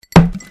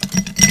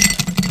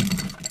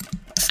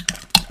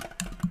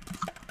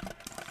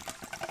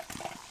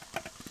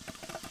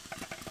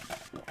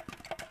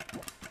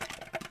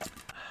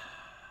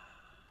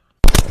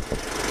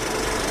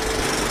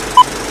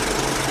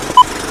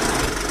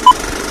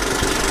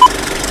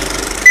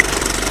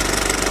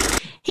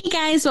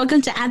guys,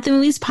 welcome to At the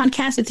Movies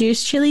podcast with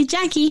yours truly,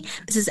 Jackie.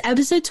 This is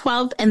episode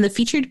 12, and the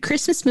featured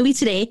Christmas movie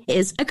today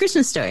is A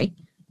Christmas Story.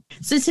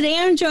 So today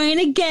I'm joined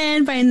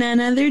again by none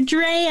other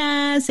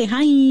Drea. Say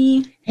hi.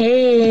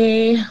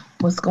 Hey,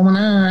 what's going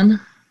on?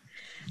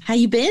 How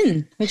you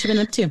been? What you been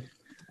up to?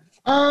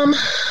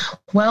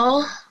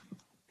 Well,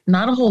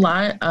 not a whole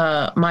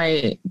lot.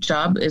 My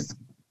job is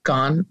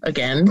gone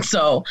again,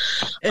 so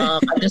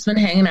I've just been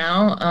hanging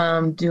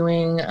out,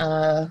 doing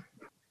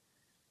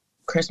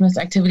Christmas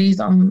activities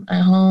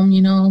at home,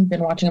 you know,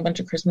 been watching a bunch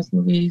of Christmas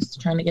movies,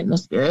 trying to get in the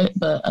spirit,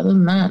 but other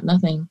than that,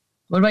 nothing.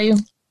 What about you?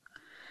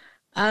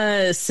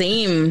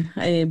 Same.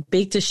 I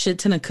baked a shit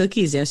ton of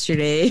cookies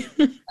yesterday.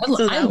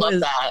 I love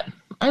that.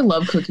 I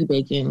love cookie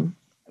baking.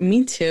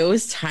 Me too. It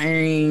was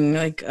tiring,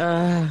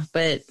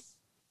 but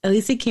at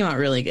least it came out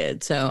really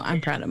good, so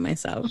I'm proud of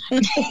myself.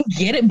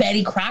 Get it,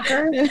 Betty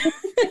Crocker?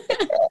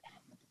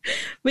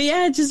 But yeah,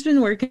 I've just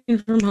been working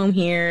from home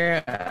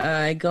here.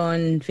 I go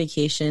on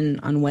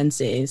vacation on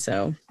Wednesday,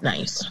 so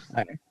nice.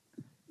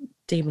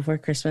 Day before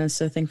Christmas,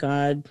 so thank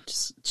God.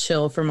 Just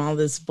chill from all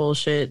this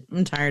bullshit.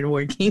 I'm tired of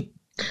working.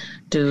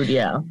 Dude,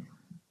 yeah.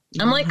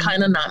 I'm like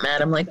kind of not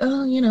mad. I'm like,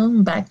 oh, you know,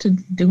 I'm back to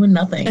doing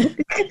nothing.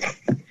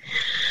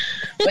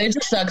 But it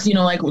just sucks, you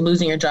know, like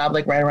losing your job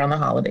like right around the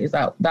holidays.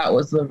 That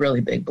was a really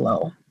big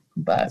blow.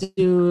 But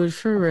dude,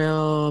 for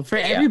real, for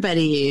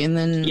everybody, and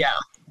then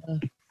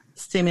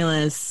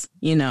stimulus,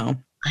 you know.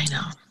 I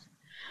know.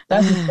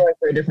 That's a story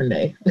for a different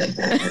day.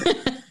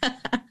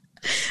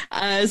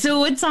 So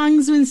what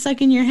song's been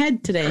stuck in your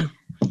head today?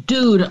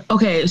 Dude,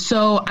 okay,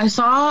 so I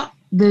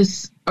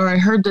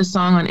heard this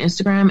song on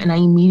Instagram and I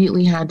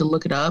immediately had to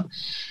look it up,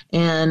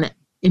 and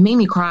it made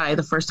me cry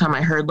the first time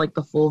I heard like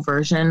the full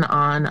version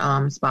on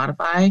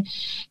Spotify.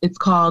 It's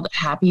called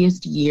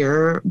Happiest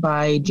Year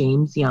by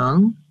James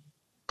Young.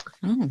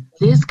 Oh.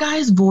 This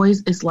guy's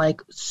voice is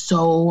like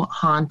so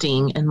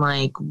haunting and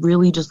like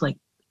really just like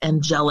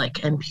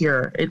angelic and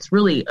pure. It's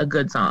really a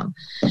good song.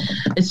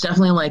 It's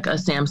definitely like a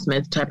Sam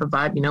Smith type of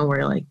vibe, you know,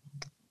 where you're like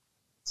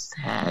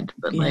sad,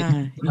 but like,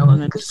 you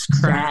know, just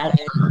cry.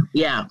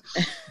 Yeah.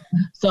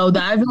 So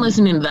I've been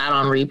listening to that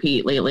on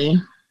repeat lately.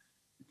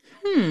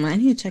 I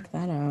need to check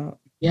that out.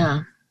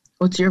 Yeah.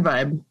 What's your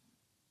vibe?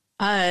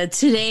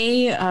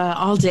 Today,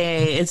 all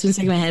day, it's been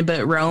stuck in my head,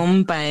 but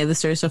Rome by The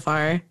Stars So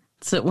Far.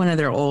 It's one of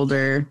their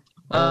older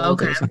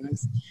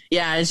songs.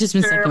 Yeah, it's just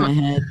been stuck in my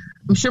head.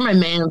 I'm sure my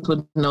man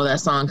would know that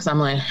song because I'm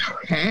like,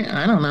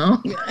 I don't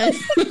know.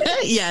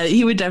 Yeah,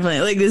 he would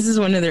definitely. Like, this is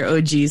one of their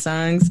OG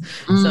songs.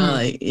 So,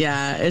 like,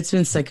 yeah, it's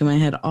been stuck in my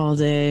head all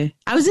day.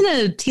 I was in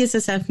a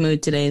TSSF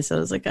mood today, so I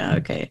was like, oh,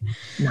 okay.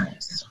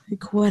 Nice.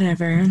 Like,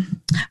 whatever.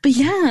 But,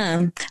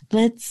 yeah,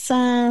 let's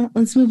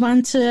move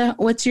on to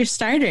what's your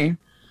starter?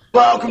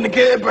 Welcome to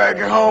Good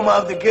Burger, home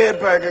of the Good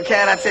Burger.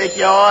 Can I take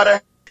your order?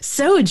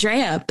 So,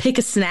 Drea, pick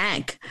a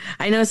snack.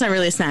 I know it's not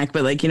really a snack,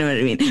 but like, you know what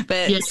I mean.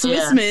 But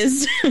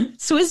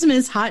Swiss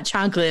Miss hot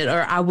chocolate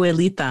or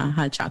Abuelita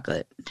hot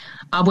chocolate.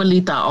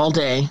 Abuelita all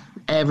day,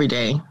 every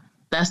day.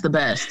 That's the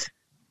best.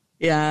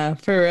 Yeah,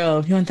 for real.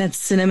 If you want that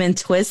cinnamon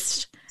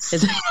twist,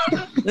 it's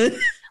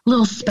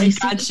little spicy.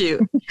 Got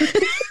you.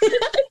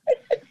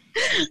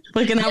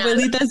 Fucking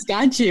Abuelita's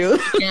got you.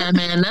 Yeah,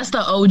 man, that's the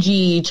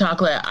OG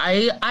chocolate.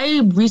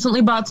 I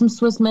recently bought some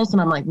Swiss Miss,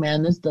 and I'm like,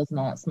 man, this does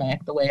not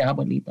smack the way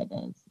Abuelita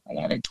does.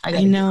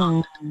 I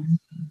know,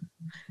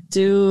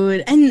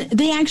 dude. And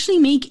they actually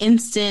make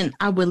instant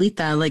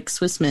Abuelita, like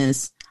Swiss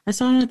Miss. I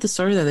saw it at the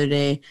store the other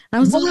day. I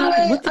was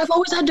like, what I've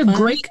always had to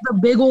grate the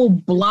big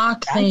old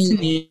block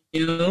thing.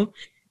 You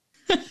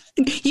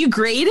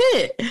grate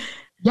it?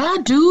 Yeah,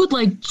 dude.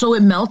 Like, so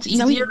it melts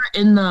easier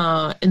in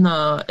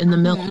the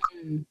milk.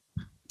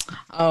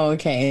 Oh,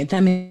 okay. That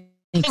makes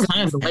sense. I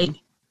have to wait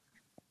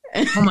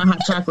on my hot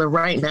chocolate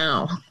right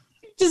now.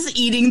 Just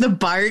eating the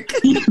bark.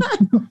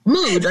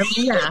 Mood. I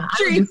mean, yeah. I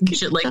do some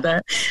shit like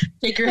that.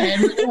 Take your head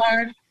really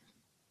hard.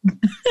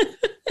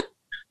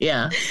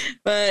 Yeah.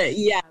 But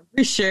yeah,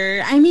 for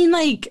sure. I mean,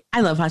 like, I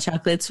love hot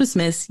chocolate. Swiss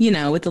Miss, you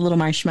know, with the little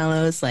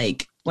marshmallows,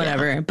 like,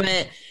 whatever. Yeah.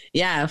 But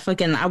yeah,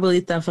 fucking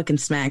Abuelita fucking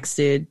smacks,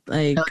 dude.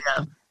 Like,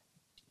 yeah.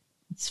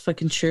 It's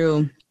fucking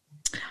true.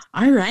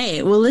 All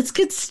right. Well, let's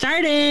get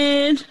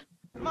started.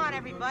 Come on,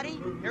 everybody.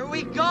 Here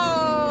we go.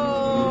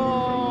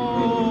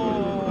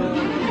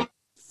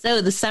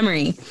 So the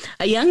summary.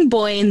 A young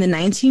boy in the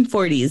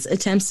 1940s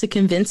attempts to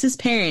convince his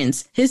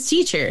parents, his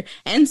teacher,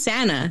 and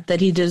Santa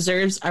that he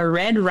deserves a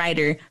Red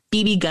Ryder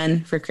BB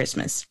gun for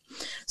Christmas.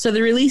 So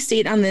the release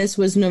date on this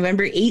was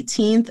November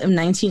 18th of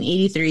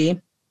 1983,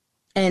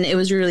 and it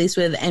was released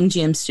with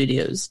MGM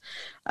Studios.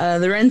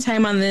 The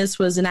runtime on this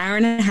was an hour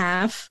and a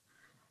half.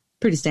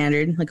 Pretty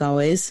standard, like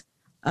always.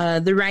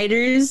 The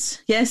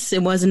writers, yes,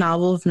 it was a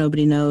novel, if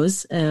nobody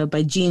knows,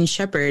 by Gene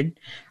Shepard.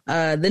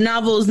 The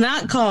novel is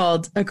not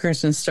called A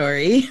Christmas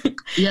Story.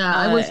 Yeah,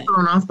 I was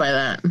thrown off by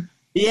that.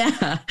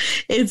 Yeah,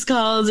 it's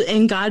called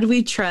In God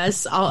We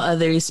Trust, All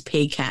Others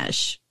Pay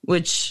Cash,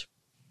 which,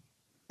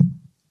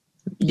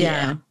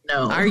 no,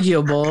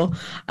 arguable.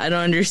 I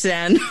don't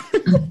understand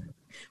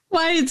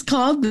why it's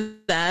called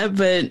that,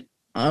 but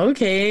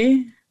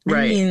okay. I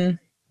Right. mean,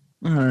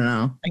 I don't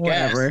know. I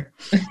guess. Whatever.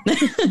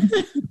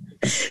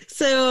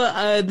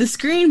 So the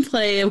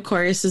screenplay, of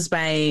course, is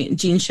by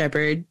Gene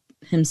Shepard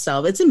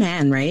himself. It's a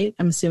man, right?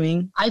 I'm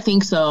assuming. I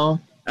think so.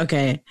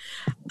 Okay.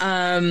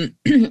 And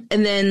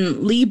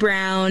then Lee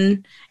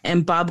Brown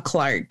and Bob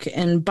Clark.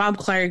 And Bob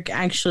Clark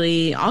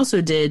actually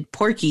also did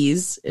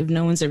Porky's, if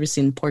no one's ever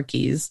seen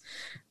Porky's.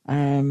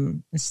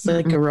 It's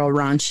like a real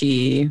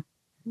raunchy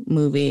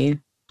movie,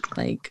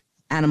 like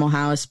Animal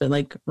House, but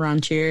like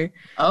raunchier.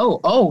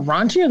 Oh,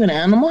 raunchier than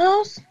Animal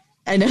House?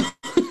 I know.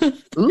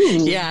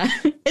 Ooh. Yeah.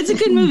 It's a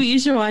good movie. You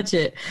should watch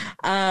it.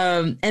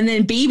 And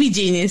then Baby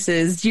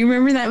Geniuses. Do you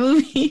remember that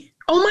movie?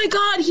 Oh my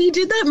God, he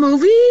did that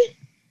movie?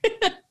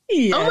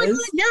 Yes. Oh my God,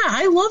 yeah,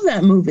 I love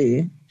that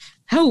movie.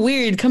 How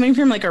weird, coming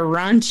from like a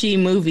raunchy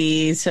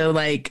movie to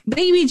like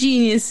Baby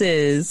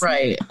Geniuses.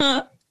 Right.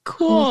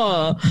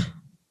 Cool.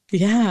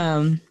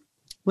 Yeah.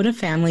 What a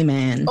family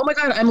man. Oh my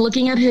God, I'm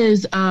looking at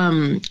his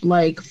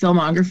like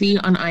filmography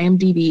on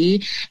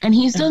IMDb, and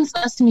he's done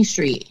Sesame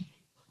Street.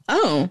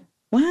 Oh,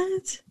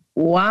 what?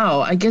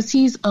 Wow, I guess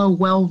he's a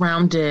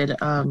well-rounded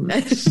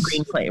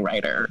screenplay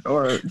writer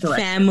or director.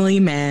 Family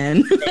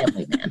man.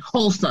 Family man,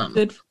 wholesome.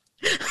 Good.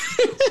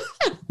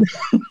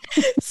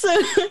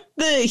 So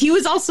he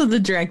was also the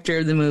director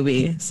of the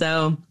movie.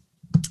 So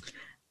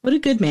what a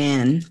good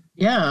man.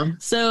 Yeah.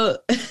 So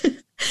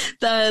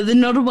the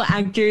notable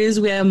actors,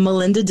 we have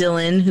Melinda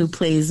Dillon, who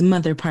plays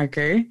Mother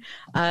Parker.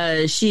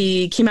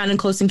 She came out in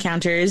Close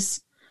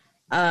Encounters.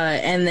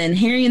 And then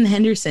Harry and the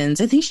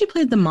Hendersons. I think she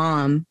played the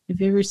mom. Have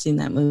you ever seen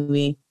that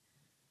movie?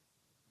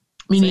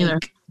 Me It's neither.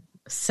 like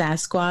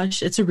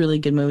Sasquatch. It's a really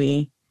good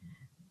movie.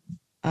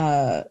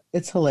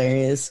 It's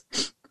hilarious.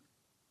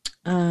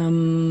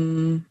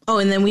 And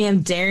then we have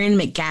Darren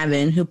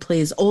McGavin, who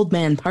plays Old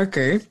Man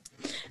Parker,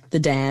 the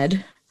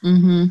dad.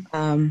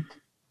 Mm-hmm.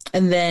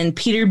 And then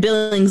Peter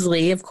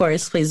Billingsley, of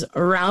course, plays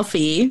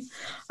Ralphie.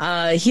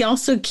 He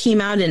also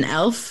came out in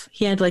Elf.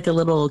 He had like a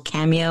little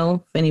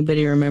cameo, if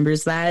anybody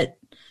remembers that.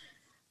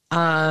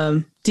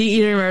 Do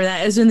you remember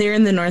that? It was when they were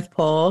in the North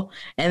Pole,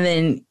 and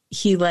then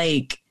he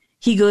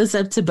goes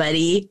up to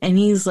Buddy, and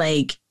he's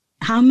like,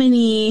 "How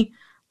many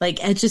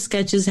like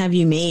Etch-a-Sketches have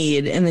you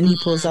made?" And then he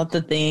pulls out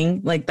the thing.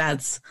 Like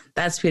that's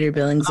Peter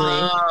Billingsley.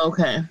 Oh,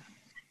 okay.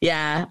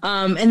 Yeah.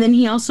 And then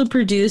he also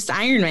produced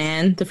Iron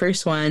Man, the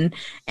first one,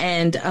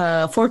 and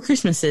Four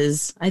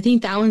Christmases. I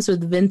think that one's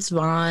with Vince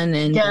Vaughn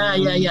and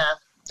Yeah.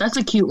 That's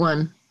a cute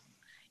one.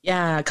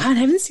 Yeah. God,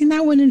 I haven't seen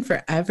that one in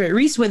forever.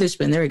 Reese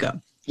Witherspoon. There we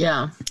go.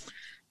 Yeah.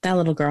 That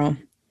little girl.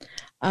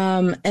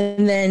 And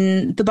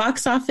then the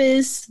box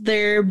office,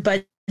 their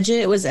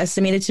budget was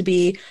estimated to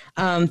be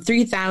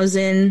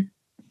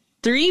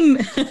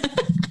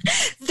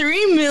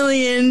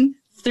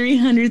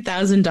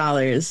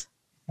 $3,300,000.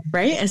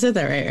 Right? I said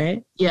that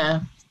right? Yeah.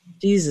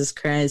 Jesus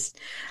Christ.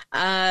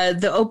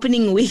 The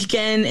opening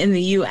weekend in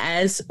the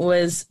U.S.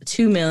 was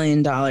 $2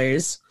 million.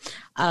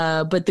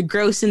 But the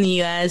gross in the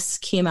U.S.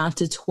 came out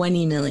to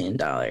 $20 million.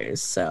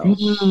 So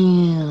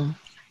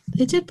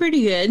they did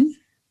pretty good.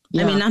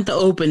 Yeah. I mean, not the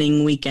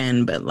opening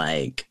weekend, but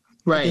like,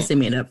 I guess they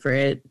made up for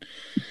it.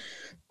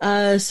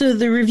 So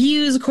the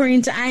reviews,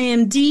 according to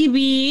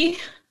IMDb,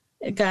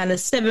 it got a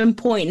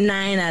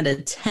 7.9 out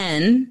of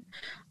 10.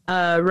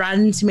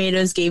 Rotten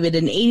Tomatoes gave it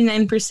an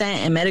 89%,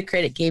 and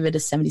Metacritic gave it a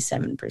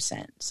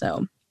 77%. So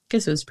I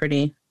guess it was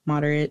pretty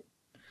moderate.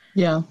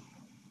 Yeah.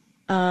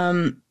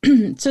 So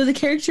the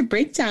character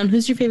breakdown,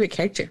 who's your favorite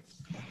character?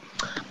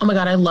 Oh my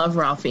God, I love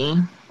Ralphie.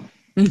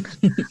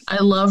 I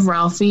love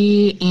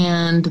Ralphie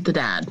and the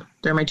dad.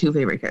 They're my two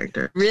favorite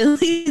characters.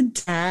 Really?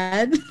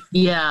 Dad?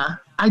 Yeah.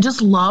 I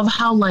just love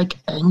how like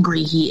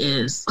angry he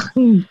is.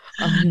 Oh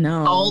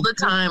no. All the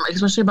time,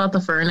 especially about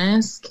the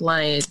furnace.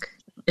 Like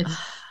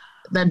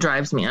that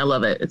drives me. I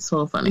love it. It's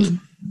so funny.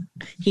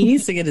 He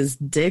needs to get his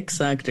dick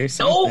sucked or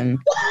something.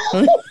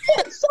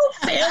 It's so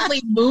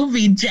family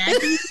movie,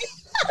 Jackie.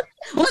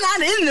 Well,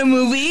 not in the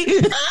movie.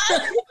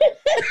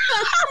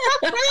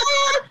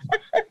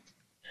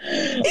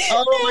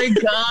 Oh my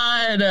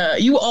God.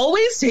 You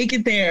always take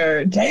it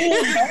there. Damn.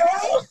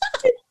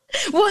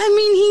 Well, I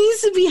mean, he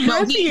needs to be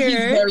happier. He's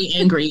very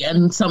angry,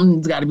 and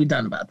something's got to be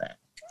done about that.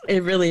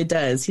 It really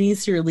does. He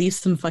needs to relieve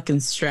some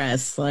fucking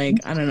stress. Like,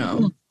 I don't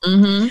know.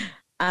 Mm-hmm.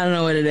 I don't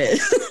know what it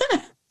is.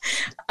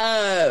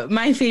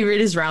 My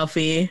favorite is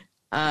Ralphie.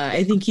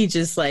 I think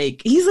he's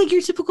like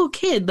your typical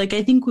kid. Like,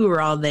 I think we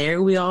were all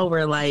there. We all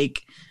were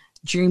like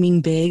dreaming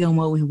big on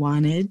what we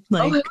wanted.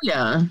 Like, oh,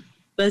 yeah.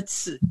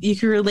 You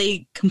can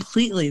relate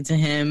completely to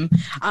him.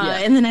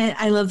 And then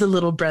I love the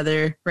little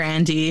brother,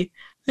 Randy.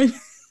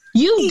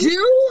 You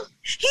do?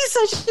 He's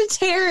such a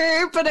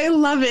terror, but I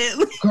love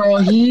it. Girl,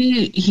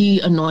 he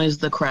annoys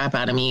the crap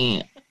out of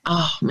me.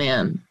 Oh,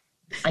 man.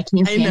 I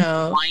can't stand his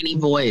whiny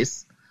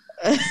voice.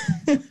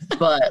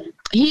 But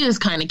he is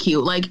kind of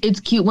cute. Like,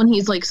 it's cute when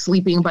he's like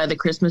sleeping by the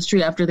Christmas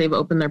tree after they've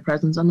opened their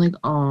presents. I'm like,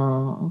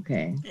 oh,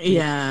 okay.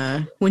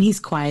 Yeah, when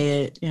he's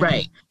quiet. Yeah.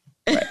 Right.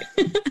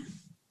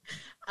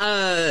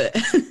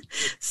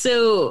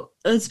 So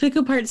let's pick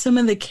apart some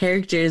of the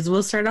characters.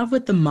 We'll start off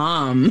with the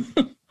mom.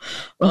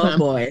 Oh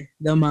boy,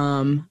 the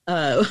mom.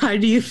 How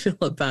do you feel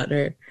about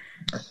her?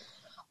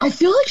 I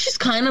feel like she's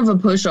kind of a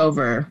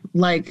pushover,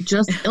 like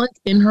just like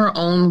in her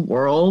own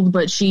world,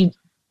 but she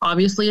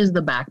obviously is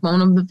the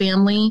backbone of the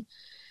family.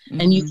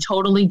 And you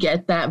totally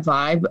get that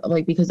vibe,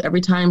 like, because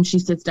every time she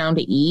sits down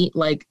to eat,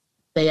 like,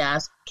 they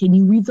ask, can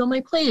you refill my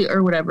plate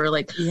or whatever?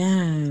 Like,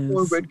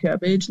 or red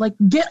cabbage. Like,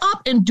 get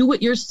up and do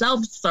it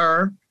yourself,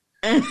 sir.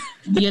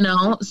 You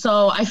know?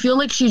 So I feel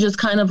like she just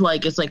kind of,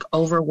 like, is, like,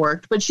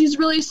 overworked. But she's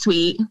really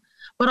sweet,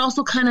 but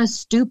also kind of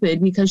stupid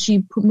because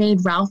she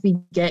made Ralphie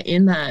get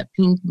in that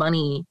pink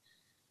bunny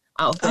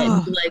outfit.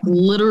 And he, like,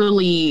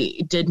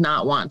 literally did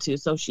not want to.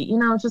 So she, you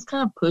know, just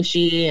kind of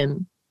pushy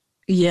and...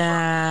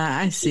 Yeah,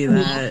 I see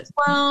that.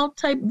 Well,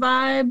 type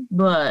vibe,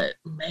 but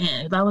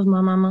man, if that was my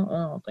mama,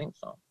 I don't think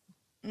so.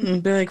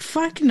 Be like,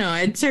 fuck no,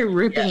 I'd start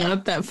ripping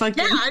up that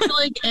fucking... Yeah, I'd be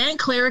like, Aunt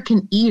Clara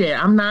can eat it.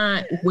 I'm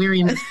not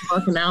wearing this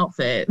fucking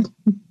outfit.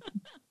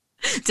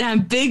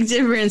 Damn, big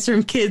difference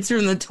from kids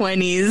from the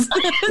 20s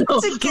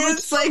to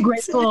kids so like...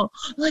 grateful.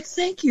 Like,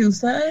 thank you,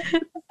 son.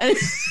 Dude,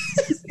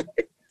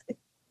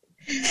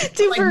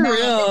 like, for no,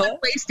 real. where's my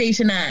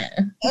PlayStation at?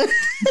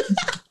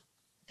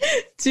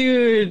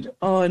 Dude,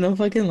 oh, no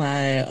fucking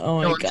lie. Oh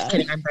my No, I'm god. just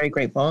kidding. I'm very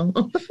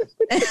grateful.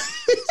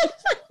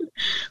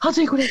 I'll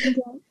take what I can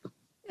get.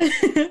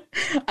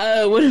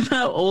 What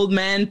about Old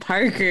Man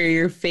Parker,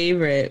 your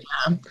favorite?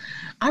 Yeah.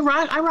 I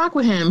rock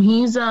with him.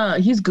 He's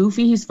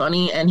goofy, he's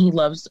funny, and he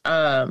loves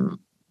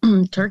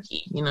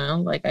turkey, you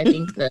know? Like, I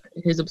think that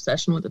his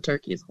obsession with the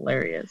turkey is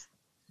hilarious.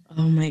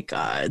 Oh my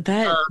god.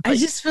 That I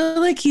just feel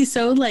like he's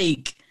so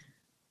like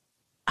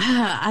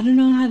I don't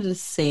know how to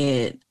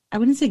say it. I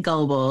wouldn't say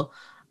gullible,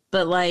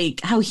 but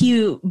like how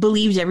he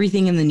believed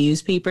everything in the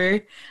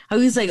newspaper. How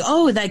he's like,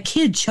 oh, that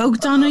kid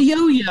choked on a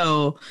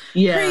yo-yo.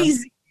 Yeah.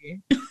 Crazy.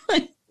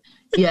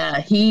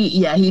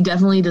 He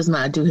definitely does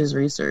not do his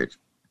research.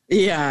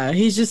 Yeah,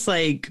 he's just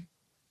like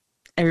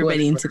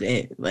everybody in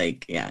today.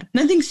 Like, yeah,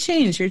 nothing's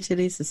changed for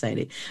today's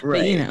society. Right.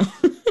 But, you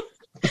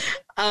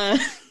know.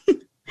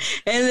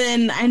 And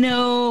then I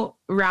know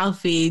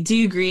Ralphie. Do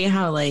you agree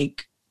how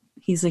like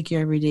he's like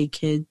your everyday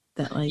kid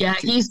that like? Yeah,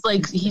 he's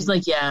like he's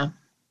like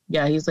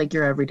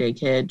your everyday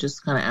kid,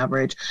 just kind of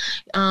average.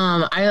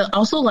 I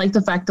also like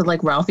the fact that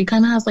like Ralphie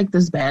kind of has like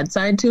this bad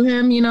side to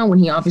him, you know, when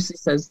he obviously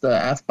says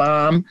the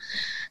F-bomb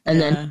and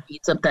then he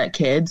beats up that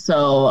kid.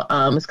 So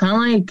it's kind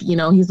of like, you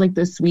know, he's like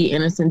this sweet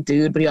innocent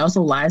dude, but he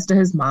also lies to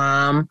his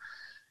mom,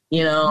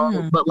 you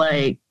know, but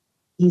like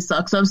he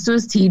sucks up to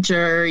his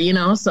teacher, you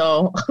know,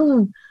 so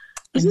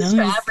he's just an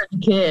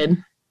average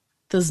kid.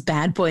 Those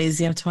bad boys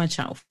you have to watch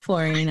out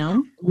for, you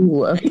know.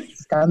 Ooh,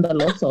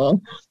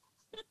 scandaloso.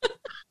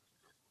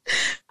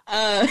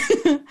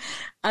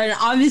 And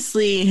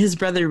obviously his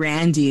brother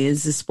Randy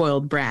is a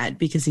spoiled brat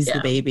because he's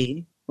the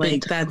baby.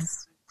 Like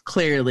that's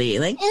clearly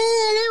like,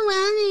 I don't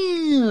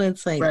want to.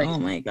 It's like, oh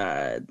my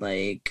god,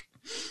 like,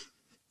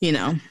 you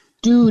know,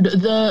 dude,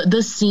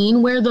 the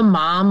scene where the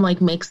mom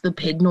like makes the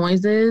pig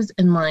noises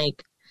and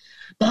like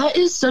that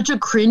is such a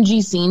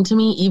cringy scene to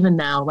me even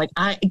now. Like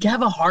I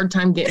have a hard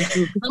time getting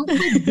through because I'm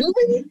like,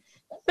 really?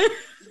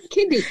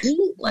 Kid to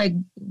eat? Like,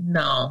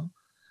 no.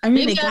 I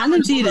mean, they got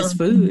him to eat his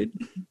food.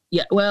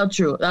 Yeah, well,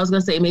 true. I was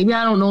going to say, maybe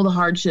I don't know the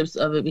hardships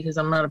of it because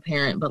I'm not a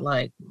parent, but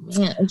like,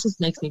 man, it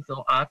just makes me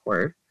feel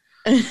awkward.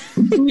 I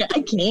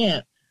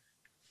can't.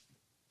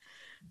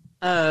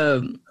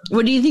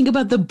 What do you think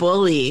about the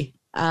bully?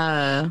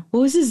 What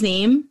was his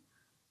name?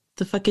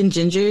 The fucking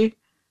ginger?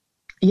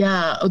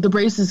 Yeah, the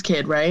braces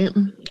kid, right?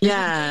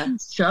 Yeah.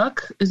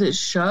 Shuck? Is it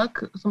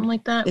Shuck? Something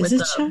like that? Is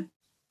it Shuck?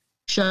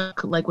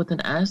 Shuck, like with an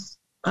S?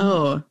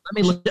 Oh. Let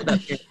me look it up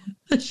here.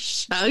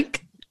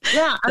 Shuck?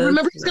 Yeah, I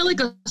remember he's got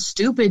like a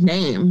stupid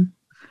name.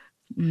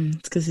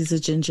 It's because he's a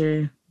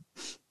ginger.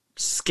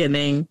 Just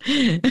kidding.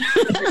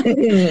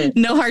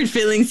 No hard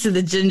feelings to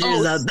the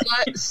gingers out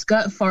there.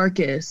 Scut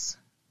Farkas.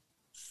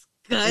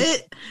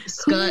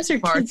 Scut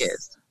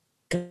Farkas.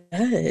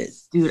 Scut.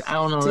 Dude, I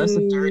don't know. That's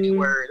a dirty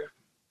word.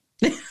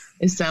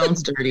 It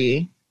sounds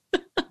dirty.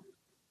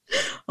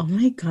 Oh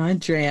my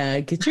god,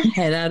 Drea. Get your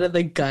head out of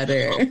the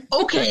gutter.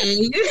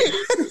 Okay.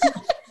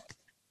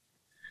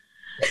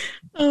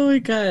 Oh my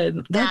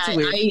god. That's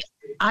weird.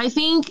 I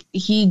think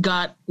he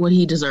got what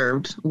he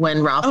deserved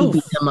when Ralphie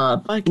beat him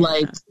up.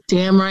 Like,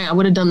 damn right, I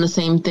would have done the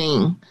same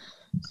thing.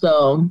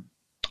 So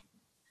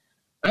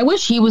I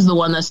wish he was the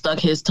one that stuck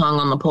his tongue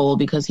on the pole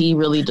because he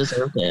really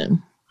deserved it.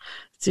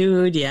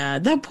 Dude, yeah.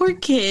 That poor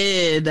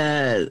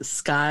kid,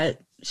 Scott.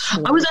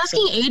 I was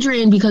asking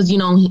Adrian because, you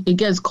know, it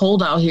gets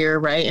cold out here,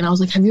 right? And I was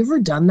like, have you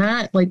ever done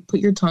that? Like, put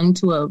your tongue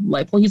to a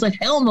light pole? He's like,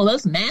 hell no,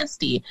 that's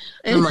nasty.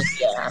 And I'm like,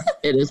 yeah,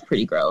 it is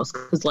pretty gross.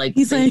 Because, like,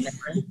 he's like,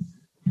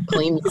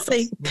 clean. It's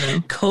like, you know?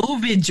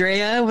 COVID,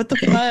 Drea. What the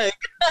fuck?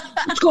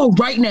 Let's go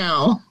right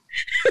now.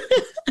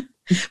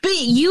 But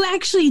you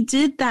actually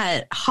did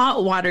that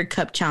hot water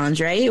cup challenge,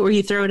 right? Where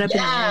you throw it up in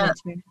the air.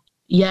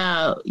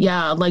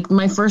 Yeah. Like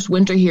my first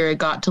winter here, it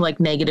got to like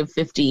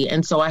 -50.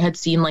 And so I had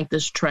seen like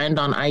this trend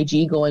on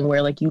IG going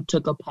where like you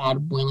took a pot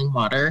of boiling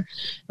water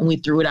and we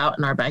threw it out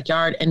in our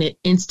backyard and it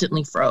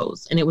instantly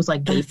froze. And it was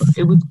like vapor.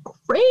 It was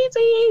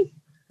crazy.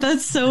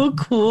 That's so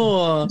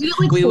cool. I did it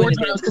like 4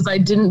 times because I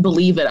didn't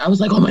believe it. I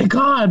was like, oh my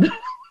God,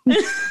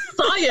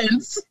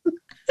 science.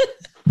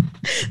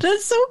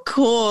 That's so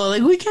cool.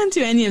 Like we can't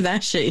do any of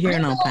that shit here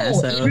in El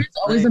Paso. Adrian's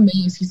always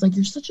amazed. He's like,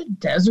 you're such a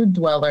desert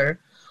dweller.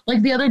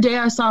 Like the other day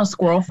I saw a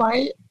squirrel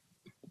fight.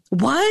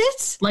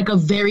 What? Like a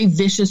very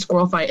vicious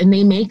squirrel fight. And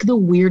they make the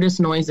weirdest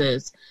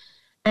noises.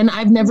 And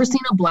I've never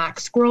seen a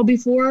black squirrel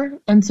before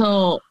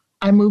until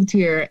I moved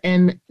here.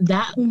 And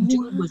that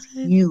dude was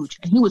huge.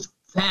 And he was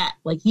fat.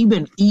 Like he'd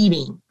been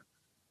eating.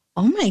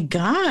 Oh my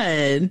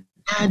God.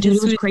 Yeah, dude,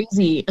 it was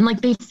crazy. And like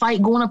they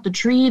fight going up the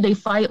tree. They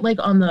fight like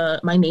on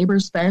my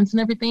neighbor's fence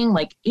and everything.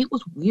 Like it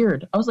was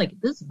weird. I was like,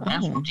 this is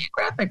National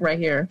Geographic right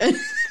here.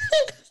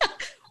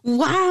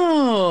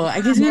 Wow.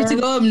 I guess we have to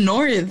go up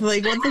north.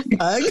 Like, what the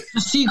fuck? To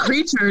see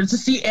creatures, to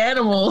see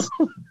animals.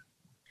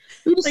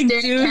 We just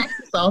stare at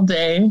cactus all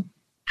day.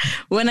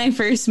 When I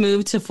first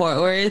moved to Fort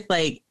Worth,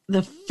 like,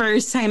 the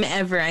first time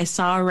ever I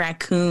saw a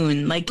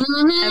raccoon, like,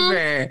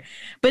 ever.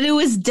 But it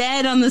was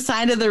dead on the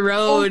side of the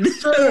road.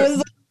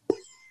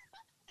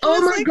 Oh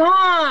my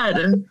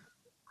God.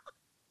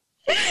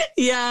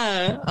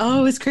 Yeah.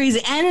 Oh, it was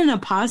crazy. And an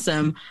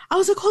opossum. I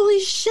was like,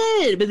 holy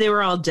shit. But they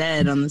were all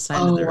dead on the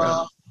side of the road.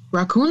 Wow.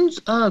 Raccoons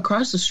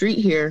across the street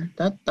here.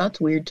 That's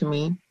weird to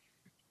me.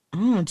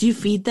 Oh, do you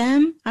feed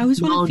them? I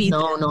always want to feed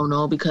them.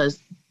 No, because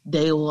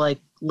they will like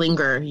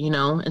linger,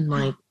 and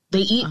like they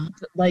eat.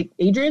 Like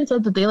Adrian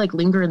said that they like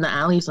linger in the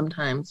alley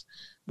sometimes.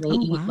 They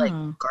eat like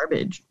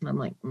garbage, and I'm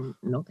like,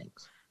 no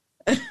thanks.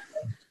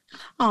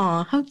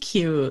 Oh, how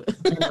cute!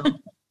 I know.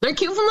 They're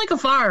cute from like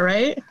afar,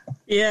 right?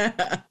 Yeah.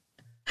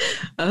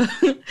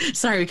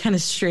 Sorry, we kind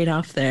of straight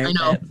off there. I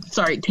know.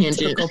 Sorry,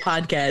 tangent. Typical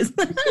podcast.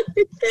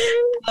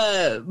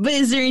 But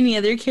is there any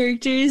other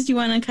characters you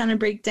want to kind of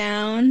break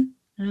down?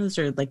 Those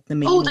are like the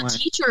main ones. Oh, the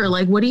teacher.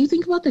 Like, what do you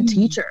think about the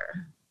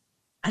teacher?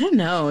 I don't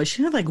know.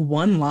 She had like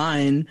one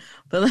line,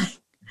 but like,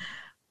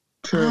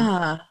 true.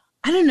 I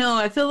don't know.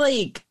 I feel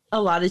like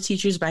a lot of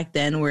teachers back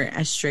then were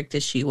as strict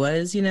as she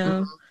was.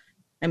 Mm-hmm.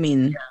 I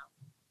mean,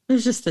 it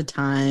was just the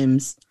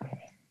times.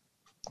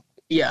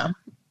 Yeah.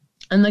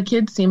 And the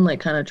kids seem like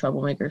kind of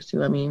troublemakers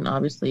too. I mean,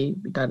 obviously,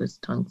 he got his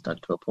tongue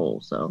stuck to a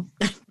pole, so.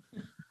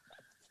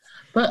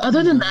 But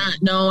other than that,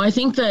 no, I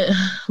think that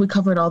we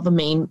covered all the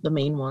main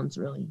ones,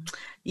 really.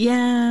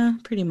 Yeah,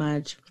 pretty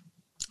much.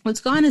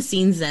 Let's go on to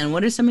scenes then.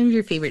 What are some of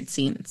your favorite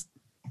scenes?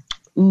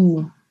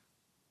 Ooh.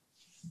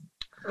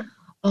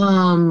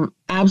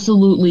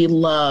 Absolutely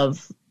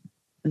love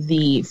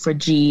the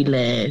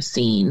Fragile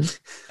scene.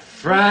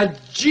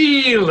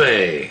 Fragile.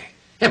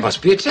 It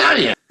must be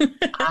Italian.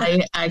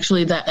 I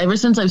actually, ever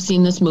since I've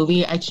seen this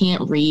movie, I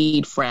can't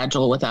read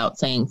Fragile without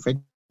saying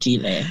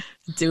Fragile.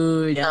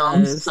 Dude,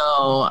 yes.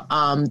 So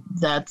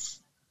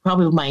that's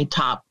probably my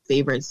top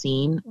favorite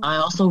scene. I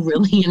also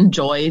really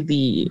enjoy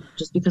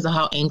just because of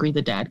how angry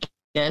the dad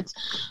gets,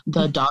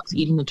 the dogs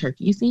eating the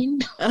turkey scene.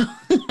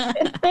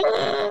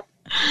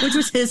 Which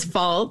was his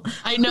fault.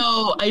 I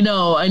know.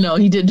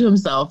 He did to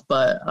himself,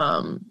 but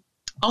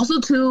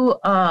also, too,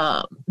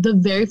 the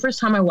very first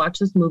time I watched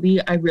this movie,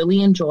 I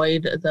really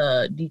enjoyed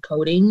the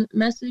decoding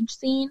message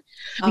scene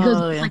because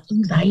it was like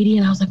anxiety,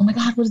 and I was like, "Oh my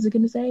God, what is it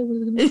going to say? What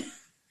is it going to say?"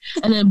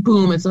 And then,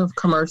 boom, it's a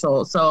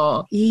commercial.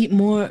 So eat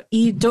more.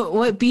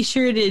 Be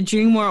sure to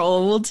drink more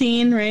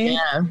Ovaltine, right?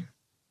 Yeah.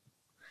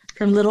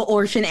 From Little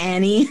Orphan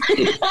Annie.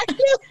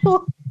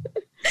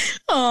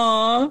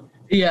 Aw.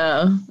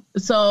 Yeah.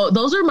 So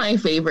those are my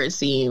favorite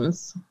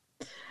scenes.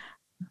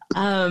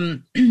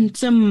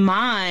 So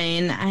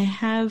mine, I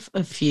have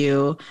a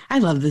few. I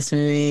love this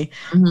movie.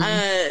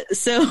 Mm-hmm.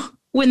 So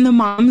when the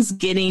mom's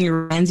getting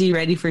Randy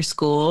ready for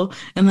school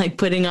and like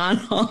putting on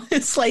all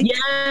his like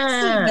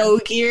snow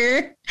gear,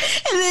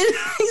 and then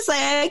he's like,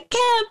 I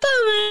can't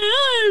put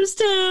my arms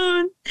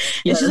down.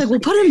 And she's like, well,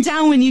 put him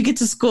down when you get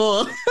to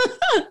school.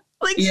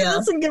 Like she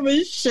doesn't give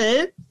a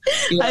shit.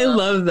 Yeah. I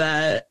love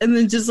that. And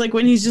then just like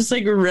when he's just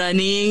like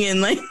running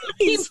and like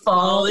he's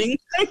falling,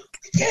 I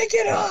can't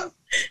get up.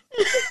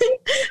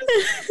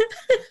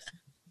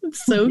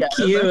 It's so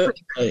cute.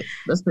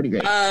 That's pretty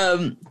great.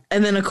 And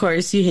then of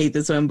course you hate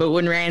this one, but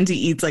when Randy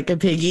eats like a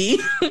piggy,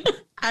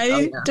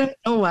 I don't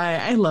know why.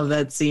 I love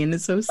that scene.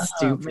 It's so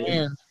stupid.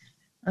 Man.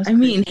 I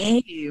mean,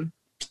 hey,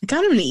 I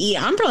got him to eat.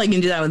 I'm probably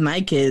gonna do that with my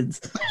kids.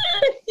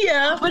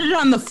 Yeah. Put it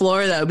on the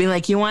floor though. Be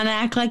like, you want to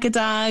act like a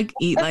dog?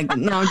 Eat like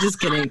no. I'm just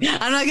kidding.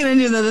 I'm not gonna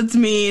do that. That's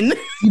mean.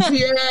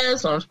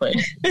 Yes, I'm just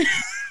playing.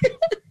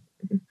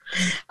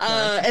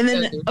 And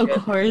then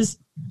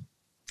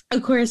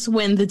of course,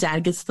 when the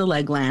dad gets the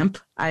leg lamp,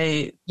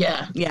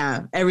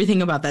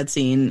 everything about that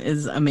scene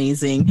is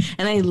amazing.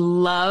 And I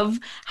love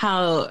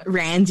how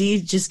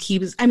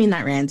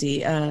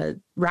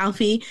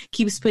Ralphie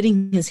keeps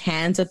putting his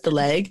hands at the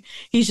leg.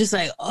 He's just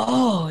like,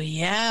 oh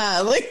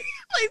yeah, like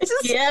Like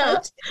just Yeah.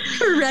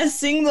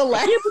 caressing the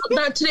leg.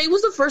 That today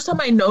was the first time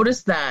I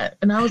noticed that,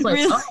 and I was like,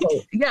 Really?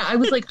 oh, yeah. I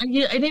was like, I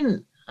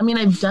didn't. I mean,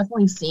 I've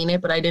definitely seen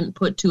it, but I didn't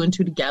put two and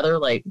two together,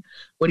 like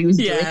what he was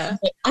doing. Yeah.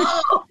 Like,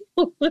 oh.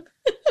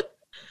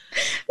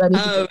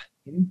 That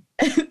is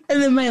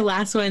And then my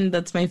last one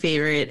that's my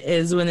favorite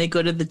is when they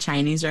go to the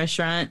Chinese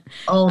restaurant.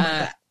 oh my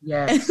God,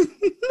 yes.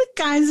 The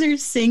guys are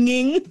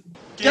singing.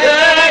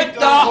 Take the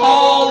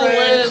Holy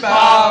Spirit,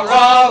 ra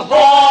ra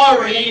ra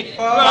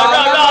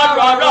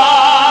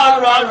ra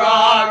ra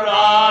ra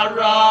ra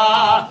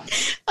ra.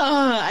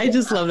 I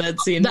just love that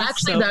scene. It's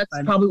Actually, so that's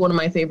funny. probably one of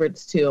my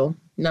favorites too.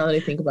 Now that I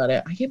think about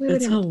it, I can't believe I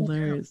It's didn't-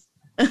 hilarious.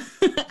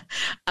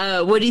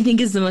 What do you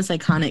think is the most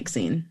iconic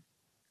scene?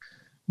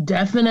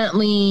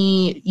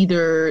 Definitely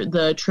either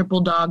the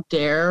triple dog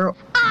dare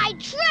I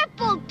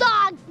triple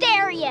dog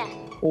dare you.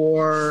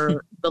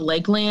 or the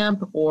leg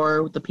lamp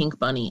or the pink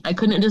bunny. I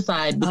couldn't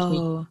decide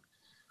between Oh,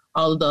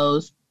 all of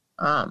those.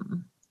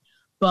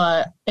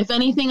 But if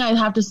anything, I'd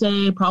have to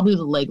say probably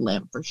the leg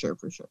lamp for sure.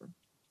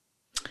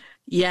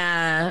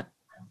 yeah.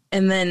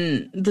 And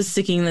then the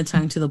sticking the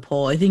tongue to the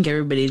pole. I think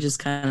everybody just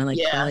kind of like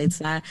Yeah. correlates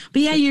that.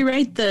 But yeah, you're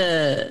right.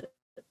 The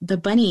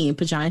bunny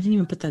pajama. I didn't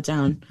even put that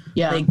down.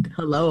 Yeah. Like,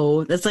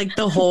 hello. That's like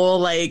the whole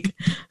like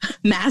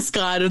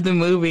mascot of the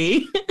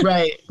movie.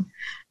 Right.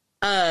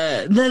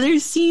 The other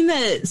scene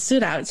that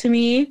stood out to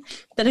me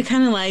that I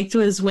kind of liked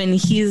was when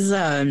he's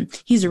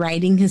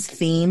writing his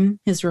theme,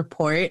 his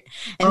report,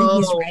 and then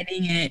he's Oh.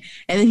 writing it,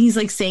 and then he's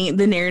like saying,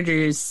 the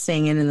narrator's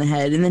saying it in the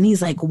head, and then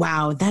he's like,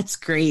 "Wow, that's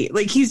great!"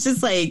 Like he's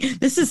just like,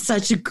 "This is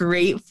such a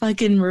great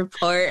fucking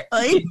report."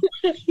 Like,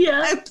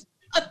 Yeah.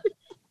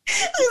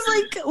 it's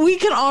like we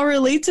can all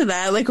relate to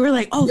that. Like we're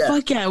like, "Oh Yeah.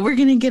 fuck yeah, we're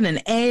gonna get an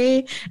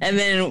A," and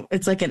then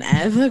it's like an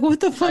F. Like what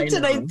the fuck I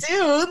did I know.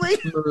 do?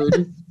 Like.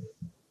 Mood.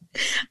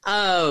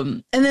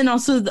 And then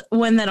also the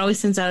one that always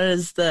stands out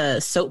is the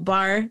soap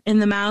bar in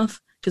the mouth,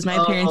 because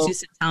my parents Oh. used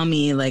to tell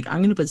me like,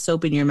 I'm gonna put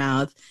soap in your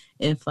mouth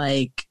if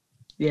like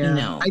Yeah. You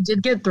know. I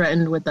did get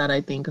threatened with that,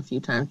 I think, a few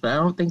times, but I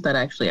don't think that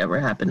actually ever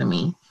happened to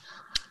me.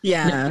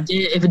 yeah.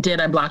 If it did,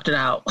 I blocked it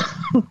out.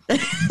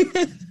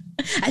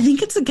 I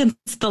think it's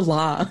against the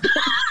law.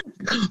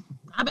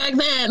 Not back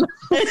then.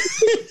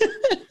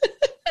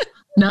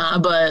 Nah,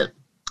 but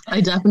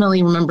I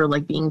definitely remember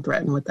like being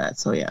threatened with that.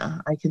 So yeah,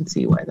 I can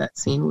see why that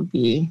scene would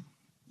be.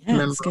 Yeah,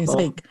 this guy's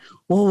Memorable. like,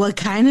 well, what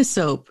kind of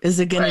soap? Is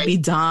it gonna Right. be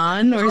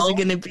Dawn or is it Oh.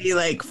 gonna be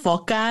like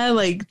Foca,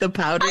 like the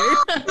powder?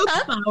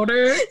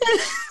 Powder.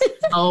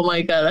 Oh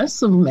my God, that's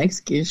some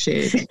Mexican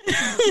shit.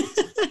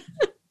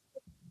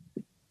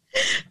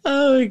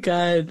 Oh my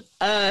god.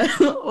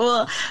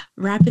 Well,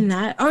 wrapping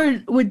that. Or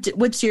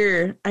what's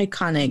your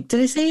iconic? Did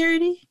I say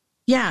already?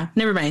 Yeah,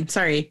 never mind.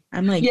 Sorry.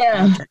 I'm like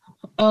Yeah.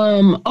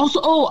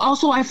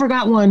 Also I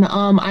forgot one.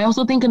 I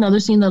also think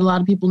another scene that a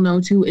lot of people know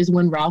too is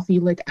when Ralphie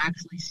like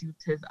actually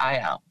shoots his eye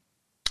out.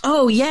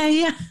 Oh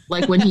yeah.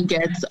 Like when he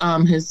gets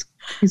his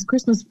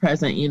Christmas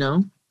present, you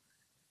know.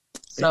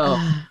 So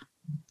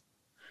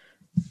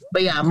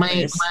but yeah,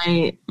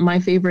 my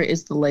favorite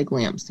is the leg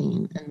lamp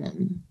scene, and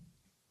then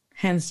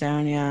hands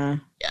down, yeah.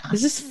 yeah.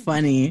 It's just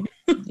funny.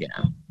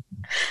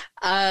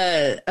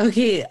 Yeah.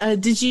 Okay.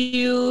 Did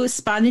you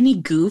spot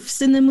any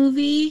goofs in the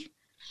movie?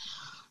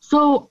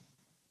 So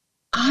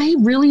I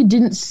really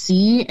didn't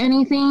see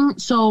anything.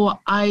 So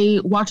I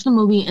watched the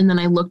movie and then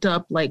I looked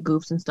up like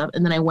goofs and stuff,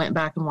 and then I went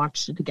back and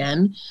watched it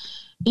again.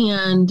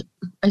 And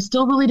I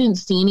still really didn't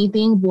see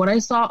anything. What I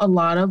saw a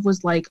lot of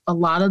was like a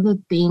lot of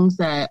the things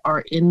that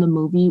are in the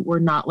movie were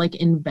not like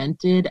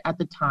invented at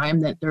the time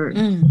that they're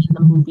in the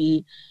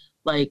movie,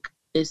 like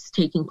is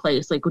taking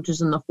place, like which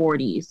is in the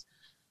 40s.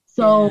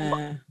 So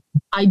Yeah.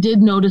 I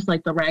did notice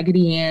like the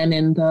Raggedy Ann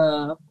in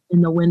the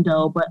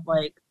window, but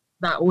like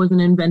that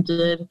wasn't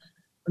invented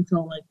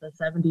until like the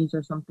 70s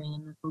or something.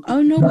 In this movie.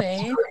 Oh, no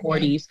way.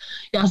 40s.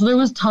 Yeah, so there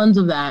was tons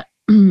of that.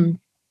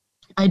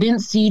 I didn't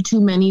see too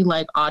many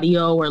like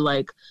audio or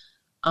like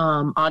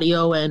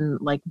audio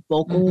and like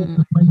vocal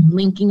like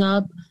linking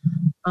up.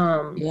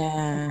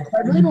 Yeah. I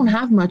really don't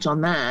have much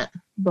on that,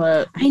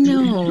 but I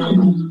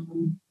know.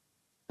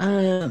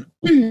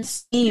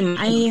 Same.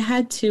 I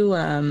had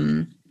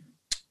to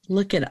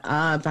look it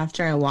up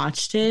after I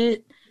watched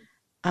it.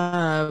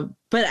 But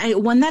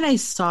one that I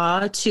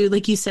saw too,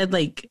 like you said,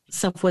 like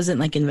stuff wasn't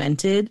like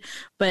invented,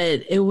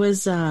 but it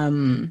was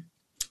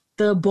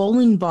the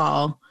bowling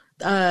ball.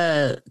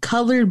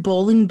 Colored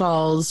bowling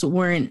balls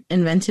weren't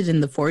invented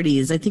in the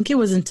 40s. I think it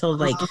was until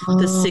like the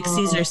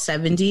 60s or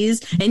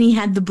 70s, and he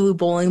had the blue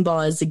bowling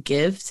ball as a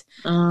gift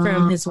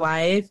from his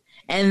wife.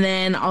 And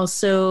then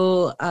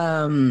also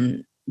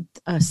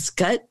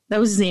Scott, that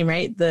was his name,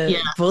 right? The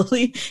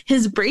bully.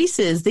 His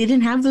braces, they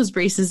didn't have those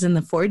braces in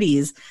the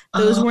 40s.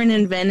 Those weren't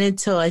invented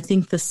till I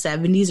think the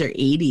 70s or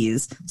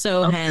 80s.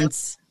 So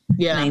hence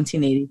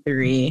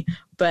 1983.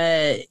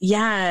 But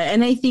yeah,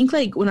 and I think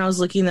like when I was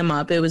looking them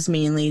up, it was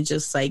mainly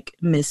just like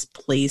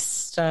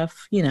misplaced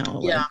stuff, you know,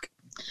 like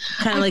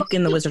kind of like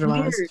in the Wizard of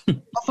Oz. I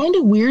find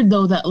it weird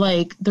though that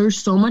like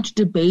there's so much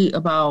debate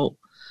about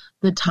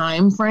the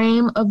time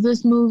frame of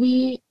this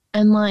movie,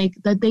 and like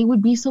that they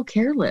would be so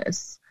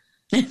careless.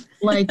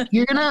 Like,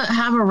 you're gonna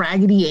have a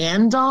Raggedy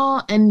Ann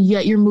doll, and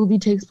yet your movie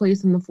takes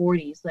place in the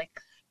 40s. Like,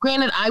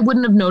 granted, I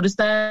wouldn't have noticed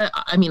that.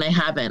 I mean, I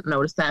haven't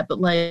noticed that, but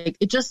like,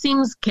 it just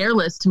seems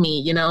careless to me,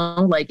 you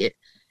know? Like, it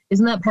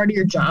isn't that part of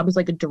your job as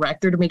like a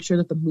director to make sure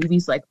that the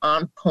movie's like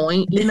on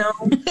point, you know?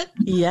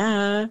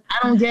 Yeah. I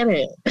don't get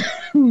it.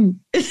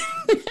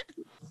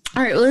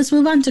 All right, well, let's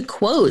move on to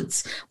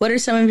quotes. What are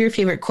some of your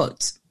favorite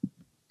quotes?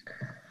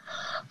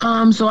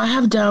 So I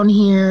have down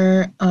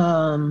here,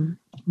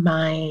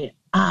 my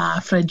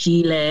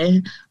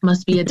fragile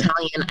must be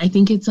Italian. I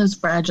think it says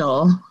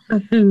fragile.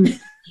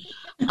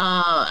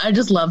 I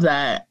just love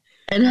that.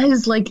 And it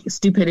has like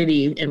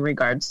stupidity in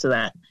regards to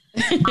that.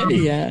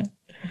 Yeah.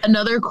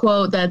 Another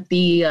quote that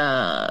the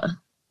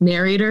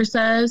narrator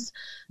says,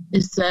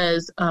 it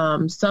says,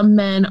 some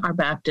men are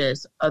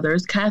Baptists,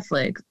 others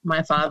Catholic.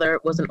 My father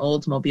was an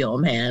Oldsmobile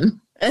man.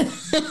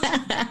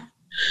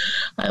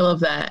 I love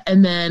that.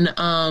 And then,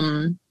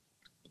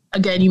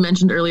 again, you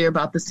mentioned earlier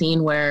about the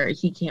scene where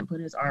he can't put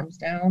his arms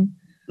down.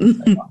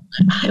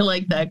 I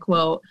like that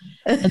quote.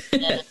 And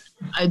then,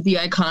 the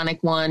iconic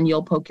one,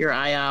 you'll poke your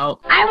eye out.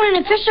 I want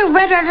an official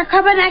Red Ryder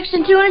Carbine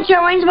Action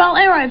 200 range ball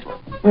air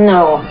rifle.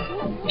 No,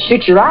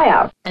 shoot your eye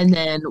out. And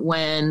then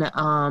when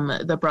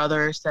the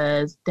brother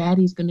says,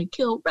 Daddy's gonna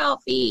kill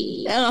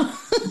Ralphie. Oh,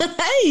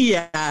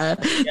 yeah.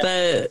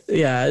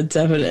 Yeah,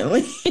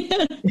 definitely.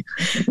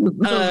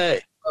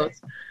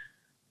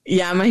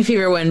 Yeah, my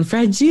favorite one,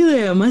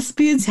 Fragile must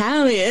be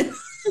Italian.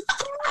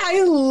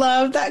 I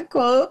love that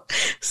quote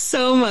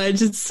so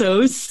much. It's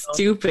so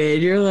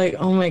stupid. You're like,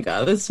 oh my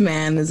God, this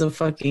man is a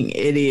fucking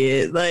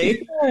idiot.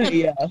 Like,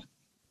 Yeah.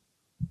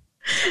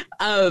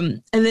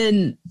 And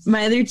then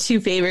my other two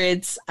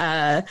favorites,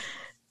 the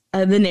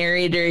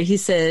narrator, he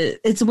said,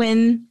 it's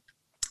when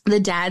the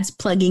dad's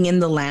plugging in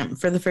the lamp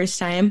for the first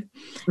time,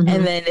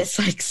 and then it's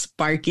like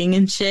sparking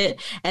and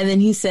shit. And then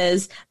he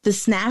says, the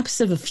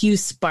snaps of a few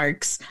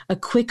sparks, a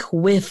quick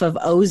whiff of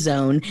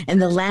ozone,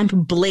 and the lamp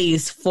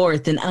blazed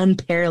forth in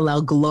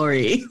unparalleled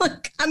glory.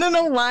 Like, I don't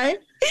know why,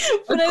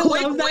 but I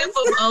love that. Whiff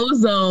of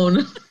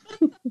ozone.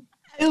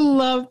 I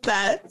love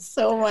that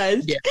so much.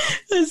 Yeah.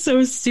 That's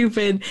so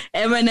stupid.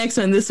 And my next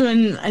one, this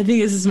one, I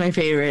think this is my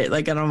favorite,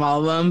 like out of all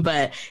of them,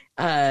 but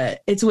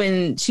it's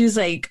when she was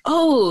like,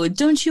 oh,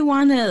 don't you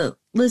want to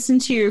listen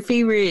to your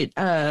favorite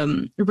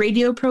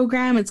radio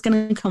program? It's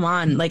going to come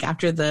on like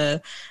after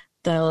the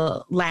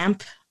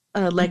lamp,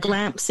 leg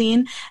lamp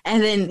scene.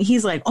 And then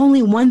he's like,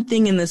 only one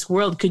thing in this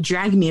world could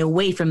drag me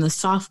away from the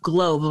soft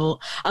glow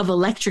of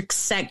electric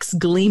sex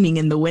gleaming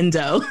in the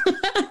window.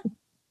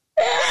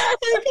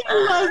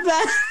 I love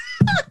that.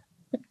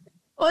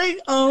 Like,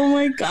 oh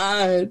my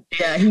God.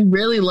 Yeah, he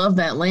really loved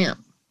that lamp.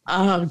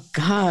 Oh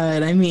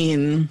God. I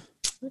mean,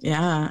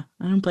 yeah,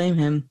 I don't blame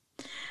him.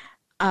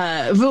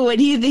 But what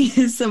do you think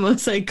is the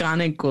most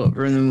iconic quote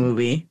from the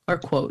movie, or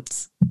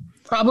quotes?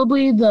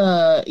 Probably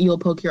the you'll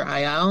poke your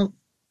eye out.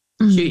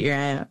 Shoot your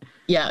eye out.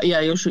 Yeah,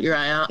 you'll shoot your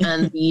eye out.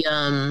 And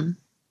the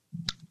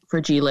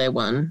Fragile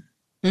one.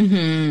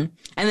 Mm-hmm.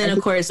 And then,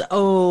 of course,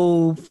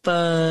 oh,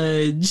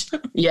 fudge.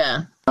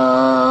 Yeah.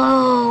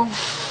 Oh,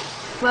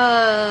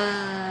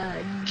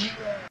 fudge.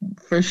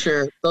 For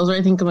sure. Those are,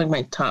 I think, like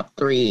my top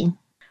three.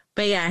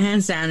 But yeah,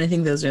 hands down, I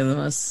think those are the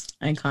most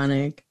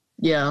iconic.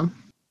 Yeah.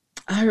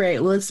 All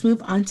right, well, let's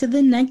move on to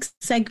the next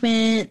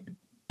segment.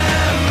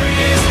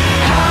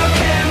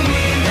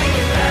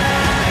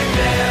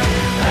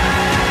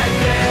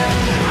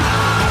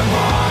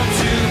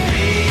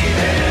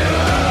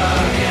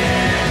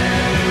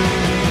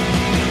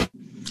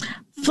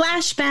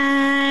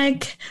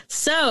 Flashback.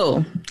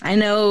 So I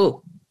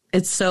know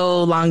it's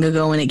so long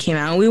ago when it came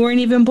out. We weren't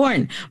even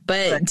born.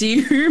 But do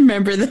you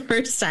remember the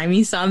first time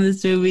you saw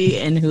this movie,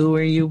 and who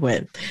were you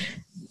with?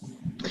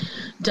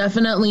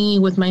 Definitely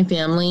with my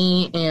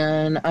family,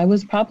 and I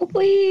was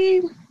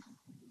probably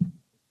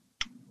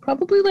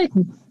like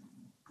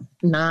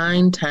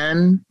 9,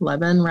 10,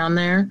 11, around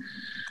there.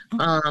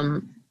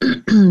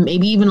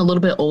 Maybe even a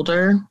little bit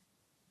older.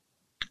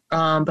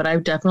 But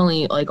I've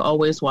definitely like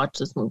always watched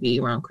this movie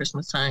around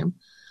Christmas time.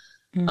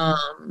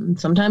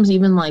 Sometimes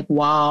even like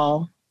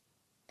while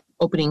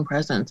opening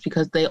presents,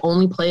 because they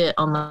only play it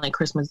on like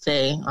Christmas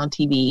Day on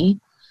TV.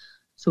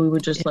 So we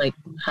would just like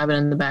have it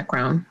in the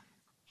background.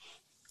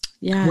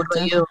 Yeah. What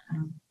about you?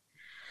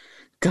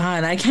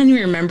 God, I can't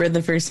even remember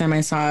the first time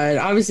I saw it.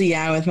 Obviously,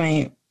 yeah, with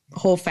my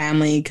whole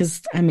family,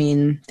 because I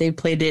mean, they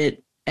played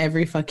it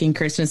every fucking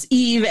Christmas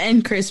Eve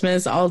and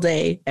Christmas all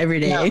day, every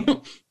day. Yeah.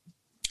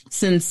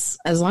 Since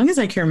as long as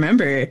I can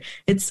remember.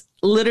 It's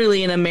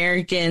literally an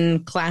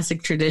American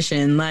classic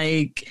tradition.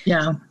 Like,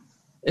 yeah,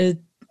 it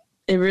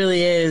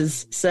really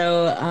is.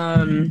 So,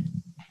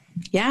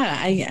 yeah,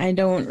 I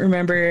don't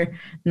remember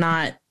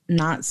not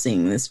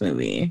seeing this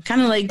movie.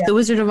 Kind of like The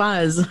Wizard of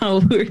Oz, how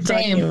we were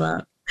talking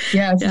about.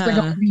 Yeah, it's just like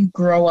a movie you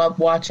grow up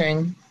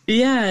watching.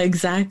 Yeah,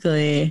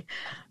 exactly.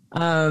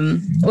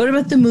 What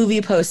about the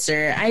movie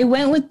poster? I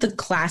went with the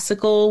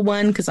classical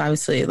one because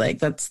obviously, like,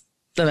 that's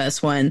the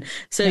best one.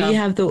 So you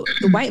have the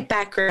white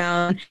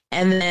background,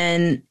 and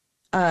then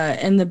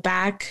in the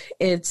back,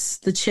 it's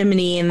the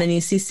chimney, and then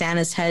you see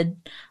Santa's head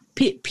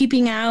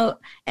peeping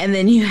out, and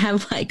then you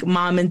have like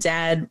mom and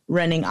dad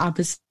running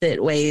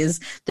opposite ways.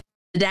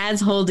 The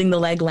dad's holding the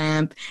leg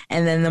lamp,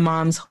 and then the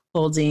mom's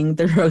holding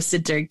the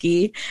roasted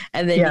turkey,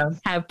 and then you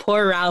have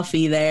poor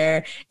Ralphie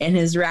there in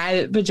his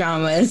rabbit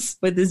pajamas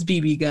with his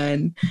BB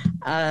gun.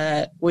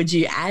 Would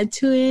you add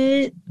to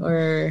it,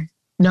 or?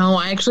 No,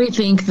 I actually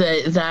think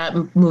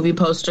that movie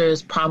poster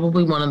is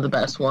probably one of the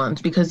best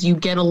ones because you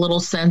get a little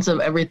sense of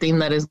everything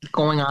that is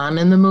going on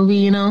in the movie,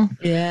 you know?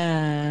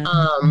 Yeah.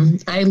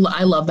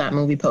 I love that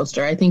movie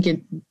poster. I think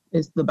it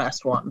is the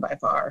best one by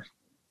far.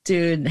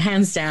 Dude,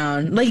 hands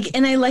down. Like,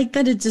 and I like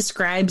that it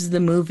describes the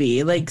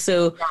movie. Like,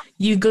 so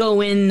you go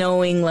in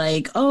knowing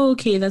like, oh,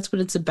 okay, that's what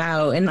it's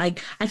about. And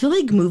like, I feel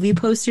like movie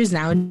posters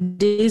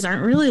nowadays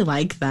aren't really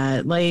like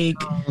that. Like,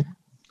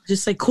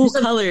 just like cool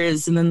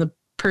colors and then the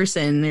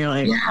person, you're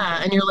like,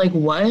 and you're like,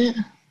 what?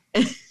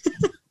 It's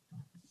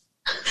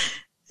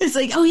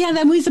like, oh yeah,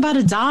 that movie's about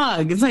a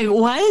dog. It's like,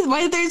 what?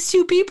 Why there's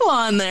two people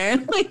on there?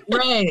 Like,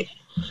 right.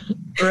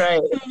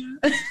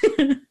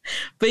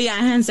 But yeah,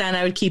 hands down,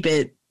 I would keep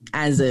it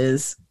as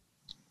is.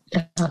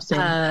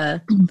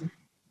 And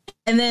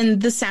then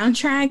the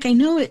soundtrack, I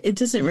know it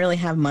doesn't really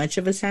have much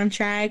of a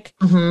soundtrack.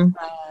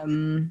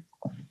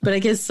 But I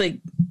guess like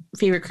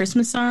favorite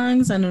Christmas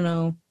songs, I don't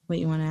know what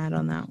you want to add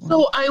on that one.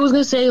 So I was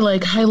gonna say,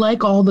 like, I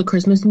like all the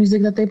Christmas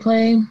music that they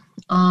play.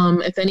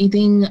 If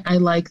anything, I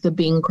like the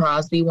Bing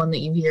Crosby one that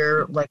you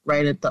hear like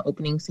right at the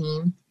opening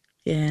scene.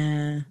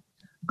 Yeah.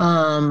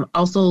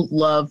 Also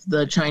love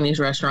the Chinese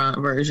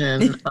restaurant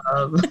version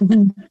of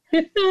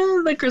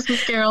the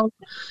Christmas Carol.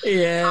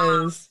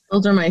 Yes.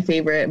 Those are my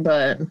favorite,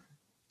 but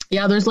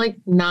yeah, there's like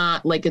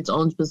not like its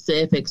own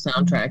specific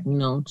soundtrack, you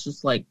know, it's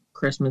just like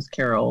Christmas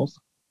carols.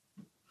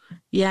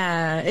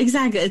 Yeah,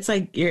 exactly. It's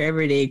like your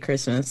everyday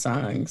Christmas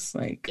songs.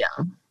 Like,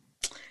 yeah,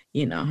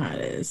 you know how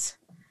it is.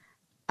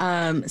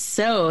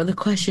 So the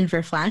question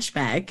for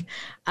flashback,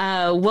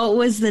 what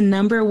was the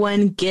number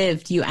one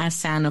gift you asked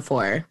Santa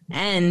for?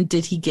 And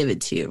did he give it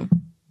to you?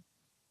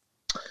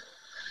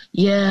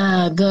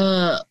 Yeah,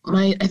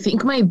 I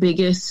think my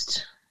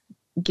biggest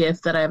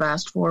gift that I've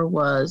asked for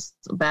was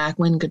back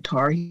when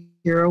Guitar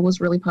Hero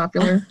was really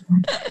popular.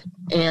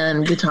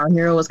 And Guitar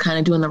Hero was kind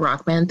of doing the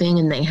Rock Band thing,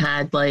 and they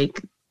had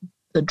like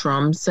the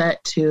drum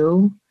set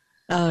too.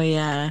 Oh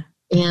yeah.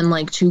 And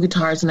like 2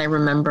 guitars, and I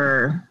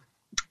remember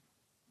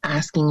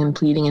asking and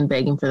pleading and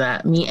begging for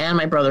that. Me and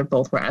my brother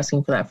both were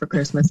asking for that for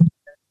Christmas.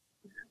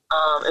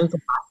 It was a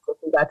box that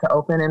we got to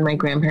open, and my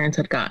grandparents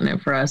had gotten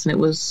it for us, and it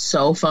was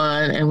so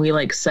fun, and we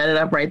like set it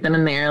up right then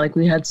and there. Like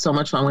we had so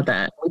much fun with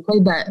that. We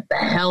played the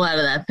hell out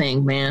of that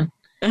thing, man.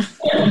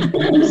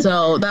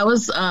 So that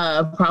was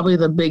probably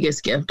the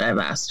biggest gift I've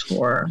asked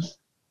for.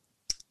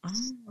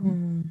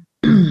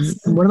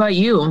 What about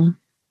you?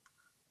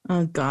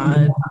 Oh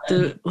God,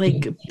 the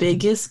like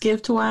biggest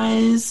gift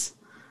wise,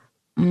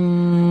 I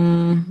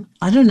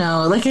don't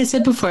know. Like I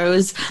said before, it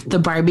was the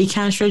Barbie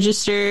cash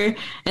register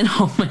and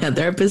all my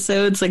other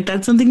episodes. Like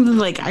that's something that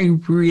like I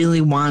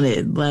really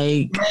wanted.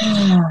 Like,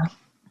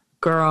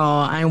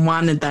 girl, I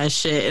wanted that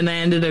shit, and I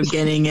ended up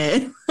getting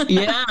it.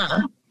 Yeah.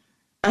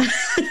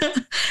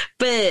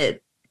 But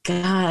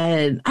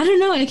God, I don't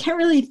know. I can't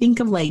really think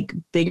of like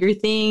bigger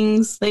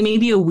things. Like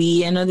maybe a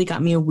Wii. I know they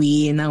got me a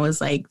Wii, and that was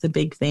like the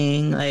big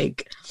thing.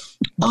 Like,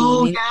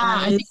 oh yeah,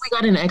 I think we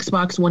got an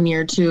Xbox one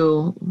year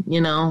too. You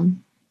know.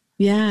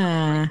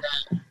 Yeah.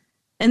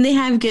 And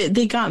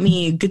they got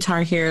me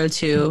Guitar Hero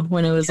too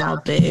when it was all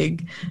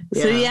big.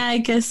 So yeah, I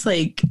guess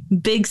like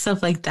big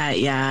stuff like that.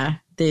 Yeah,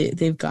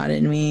 they've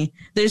gotten me.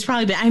 There's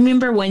probably I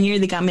remember one year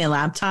they got me a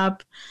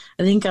laptop.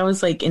 I think I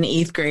was like in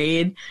 8th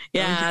grade.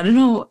 Yeah, I don't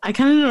know. I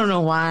kind of don't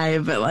know why,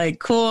 but like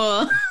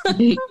cool.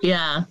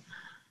 Yeah.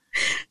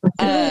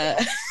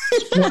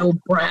 Little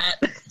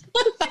brat.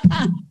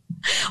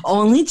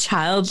 Only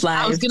child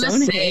life. I was gonna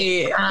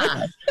say,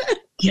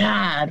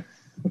 God,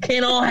 we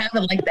can't all have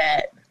it like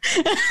that.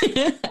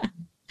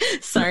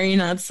 Sorry,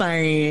 not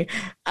sorry.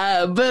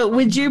 But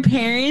would your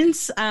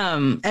parents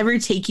ever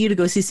take you to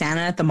go see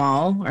Santa at the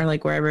mall or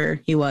like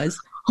wherever he was?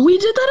 We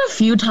did that a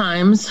few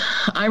times.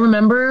 I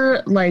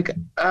remember like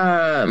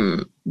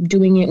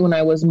doing it when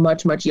I was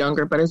much, much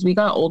younger. But as we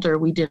got older,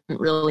 we didn't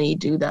really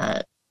do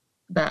that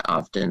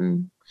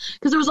often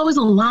because there was always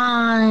a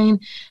line,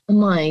 and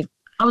like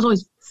I was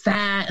always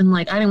fat, and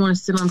like I didn't want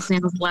to sit on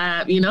Santa's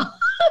lap, you know.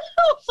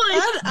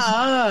 Like, shut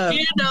up.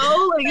 You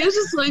know, like it was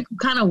just like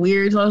kind of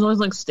weird. So I was always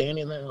like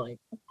standing there, like,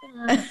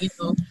 you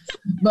know.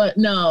 But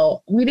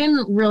no, we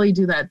didn't really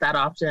do that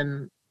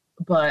often.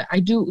 But I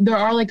do. There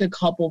are like a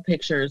couple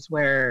pictures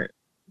where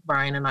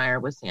Brian and I are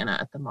with Santa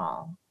at the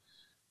mall.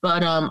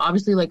 But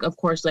obviously, like of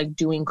course, like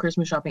doing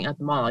Christmas shopping at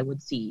the mall, I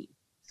would see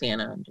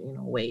Santa, you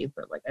know, wave,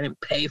 but like I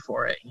didn't pay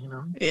for it, you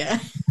know. Yeah.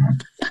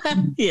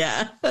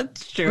 Yeah,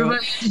 that's true.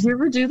 Did you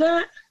ever do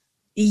that?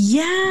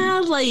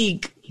 Yeah,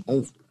 like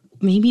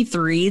maybe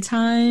 3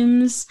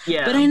 times.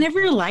 Yeah. But I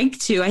never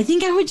liked to. I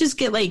think I would just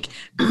get like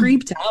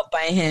creeped out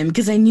by him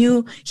because I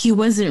knew he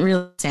wasn't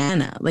real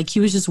Santa. Like he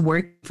was just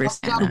working for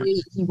Santa. God,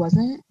 wait, he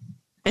wasn't?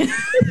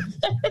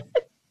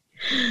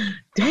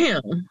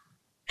 Damn.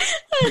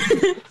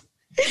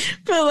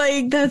 But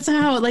like that's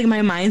how like my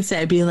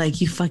mindset be like,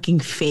 you fucking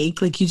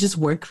fake, like you just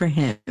work for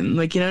him,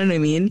 like, you know what I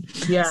mean?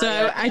 Yeah.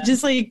 So I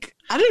just like,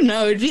 I don't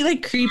know, it'd be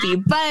like creepy.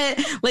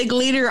 But like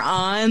later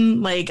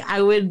on, like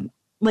I would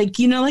like,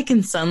 you know, like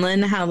in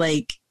Sunland, how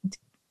like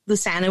the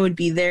Santa would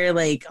be there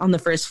like on the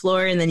first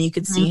floor and then you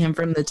could see him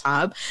from the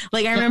top.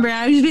 Like I remember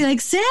I would just be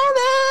like,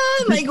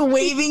 Santa, like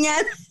waving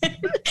at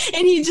him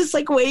and he'd just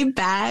like wave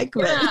back.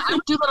 Yeah, I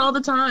do that all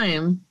the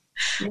time.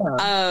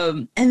 Yeah.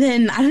 And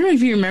then I don't know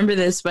if you remember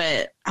this,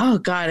 but oh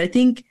god, I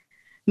think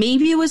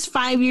maybe it was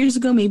 5 years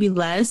ago, maybe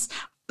less.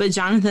 But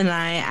Jonathan and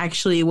I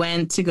actually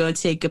went to go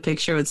take a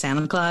picture with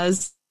Santa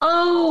Claus.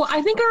 Oh,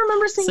 I think I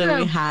remember seeing that. So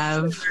we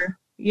have,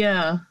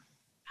 yeah,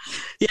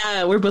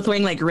 we're both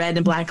wearing like red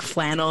and black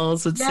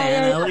flannels with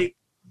Santa. Yeah. Like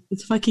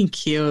it's fucking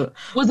cute.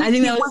 Was it? I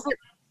think cute? that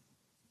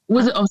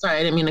was it? Oh, sorry,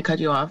 I didn't mean to cut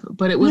you off.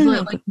 But it was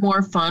No. like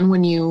more fun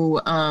when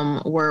you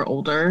were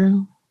older,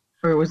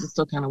 or was it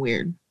still kind of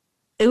weird?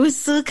 It was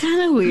still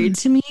kind of weird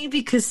to me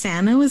because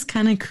Santa was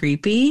kind of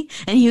creepy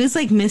and he was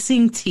like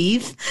missing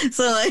teeth.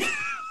 So like,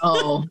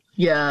 Oh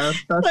yeah,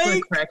 that's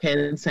like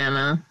crackheaded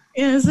Santa.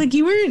 yeah, it's like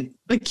you weren't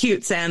a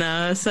cute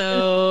Santa.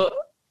 So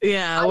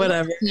yeah,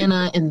 whatever.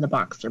 Santa in the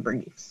boxer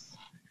briefs.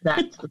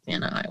 That's the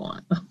Santa I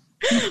want.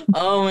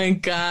 Oh my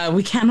god,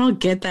 we can't all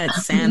get that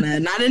Santa.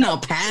 Not in El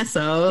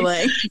Paso.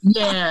 Like,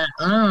 Yeah,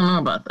 I don't know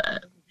about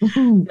that.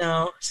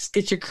 no, just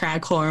get your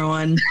crack whore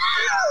one.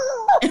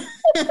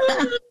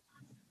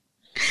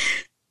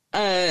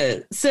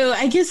 So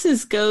I guess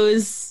this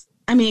goes,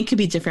 I mean, it could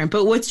be different,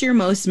 but what's your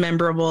most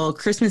memorable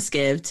Christmas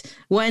gift?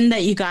 One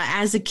that you got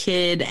as a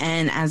kid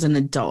and as an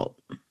adult?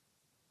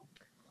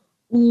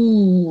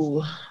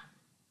 Ooh,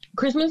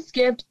 Christmas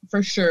gift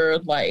for sure.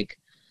 Like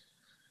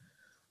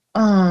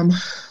Xbox,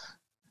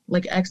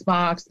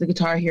 the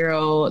Guitar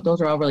Hero.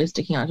 Those are all really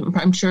sticking out.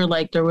 I'm sure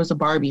like there was a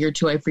Barbie or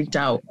two I freaked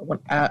out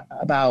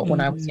about when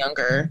I was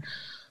younger.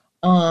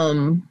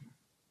 As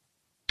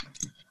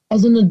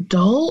an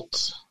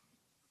adult,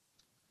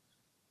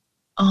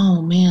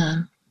 oh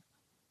man,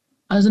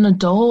 as an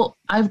adult,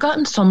 I've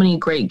gotten so many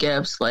great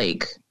gifts.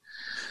 Like,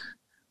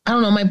 I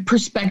don't know, my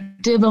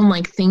perspective on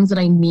like things that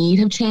I need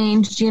have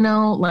changed, you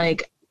know,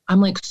 like I'm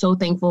like so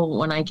thankful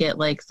when I get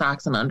like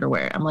socks and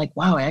underwear. I'm like,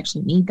 wow, I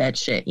actually need that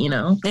shit, you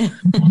know?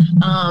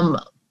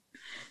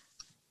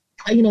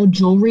 You know,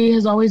 jewelry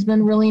has always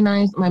been really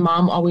nice. My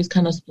mom always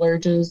kind of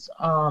splurges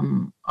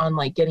on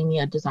like getting me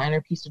a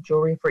designer piece of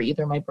jewelry for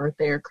either my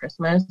birthday or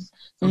Christmas.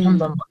 Sometimes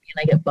I'm lucky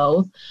and I get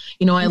both.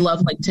 You know, I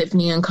love like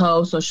Tiffany &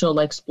 Co. So she'll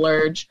like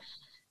splurge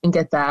and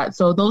get that.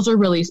 So those are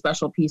really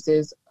special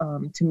pieces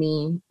to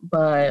me.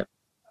 But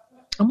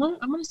I'm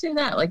gonna say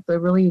that like the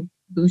really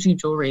bougie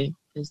jewelry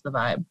is the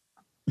vibe.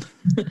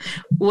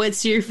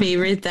 What's your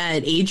favorite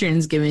that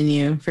Adrian's given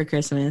you for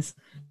Christmas?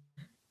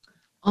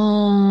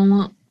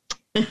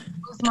 It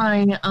was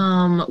my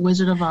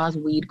Wizard of Oz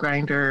weed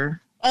grinder.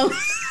 Oh,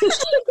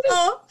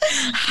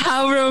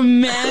 how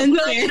romantic.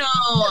 I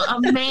know,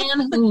 a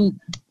man who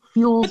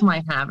fuels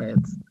my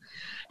habits.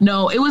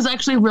 No, it was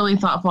actually really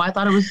thoughtful. I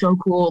thought it was so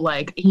cool.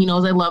 Like, he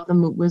knows I love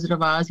the Wizard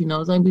of Oz. He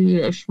knows I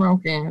be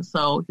smoking.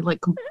 So he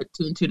like put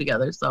 2 and 2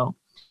 together. So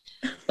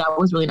that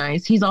was really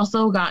nice. He's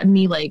also gotten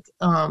me like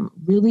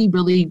really,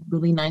 really,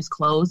 really nice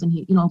clothes. And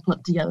he, you know,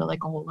 put together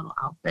like a whole little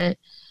outfit.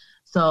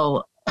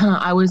 So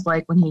I was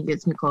like, when he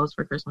gets me clothes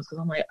for Christmas, because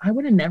I'm like, I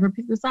would have never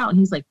picked this out. And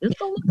he's like, this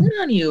don't look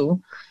good on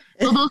you.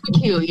 So those are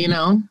cute, you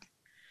know?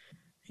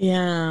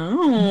 Yeah.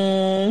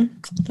 Oh,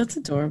 that's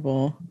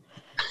adorable.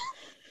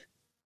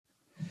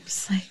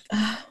 It's like,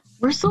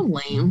 We're so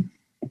lame.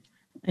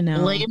 I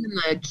know. Lame in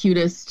the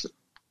cutest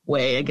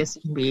way, I guess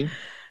you can be.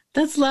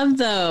 That's love,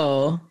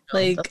 though.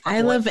 Like,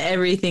 I love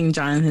everything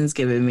Jonathan's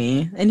given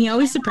me. And he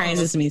always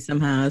surprises me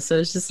somehow. So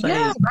it's just like,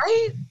 Yeah,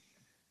 right?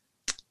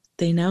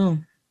 They know.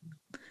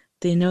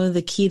 They know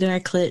the key to our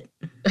clit.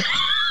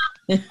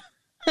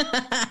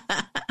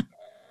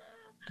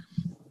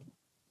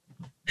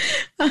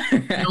 All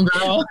right.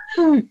 Girl.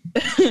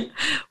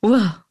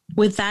 Well,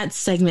 with that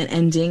segment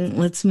ending,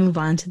 let's move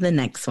on to the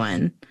next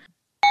one.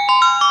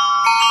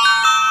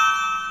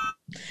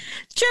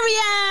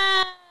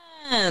 Trivia!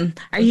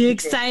 Are you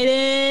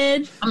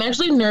excited? I'm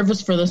actually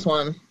nervous for this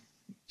one.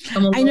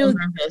 I'm a little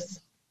nervous.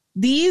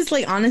 These,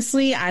 like,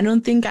 honestly, I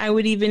don't think I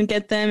would even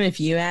get them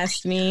if you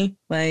asked me.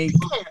 Like,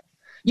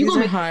 You these gonna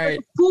are make hard.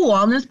 a fool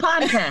on this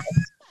podcast.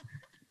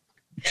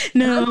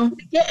 No.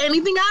 Get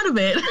anything out of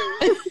it.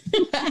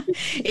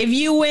 If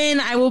you win,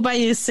 I will buy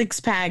you a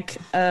 6-pack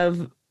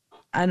of,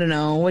 I don't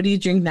know, what do you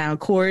drink now?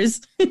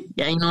 Coors?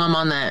 Yeah, you know I'm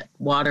on that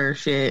water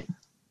shit.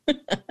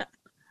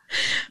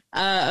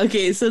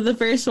 Okay, so the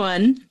first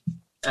one.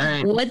 All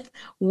right.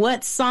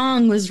 What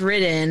song was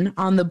written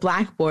on the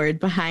blackboard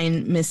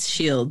behind Miss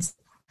Shields?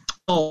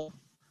 Oh,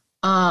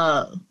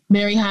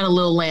 Mary Had a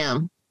Little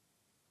Lamb.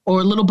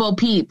 Or Little Bo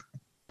Peep.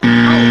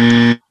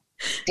 Oh.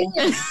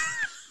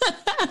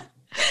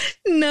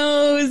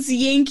 No, it's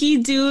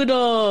Yankee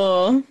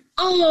Doodle.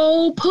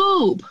 Oh,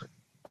 poop.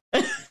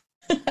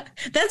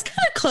 That's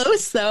kind of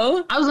close,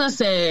 though. I was gonna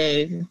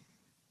say,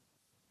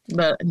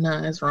 but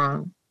no, it's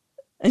wrong.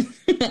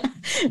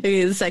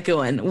 Okay, the second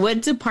one.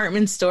 What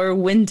department store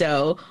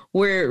window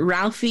were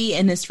Ralphie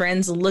and his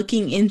friends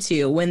looking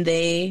into when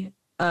they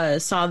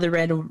saw the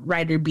Red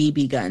Ryder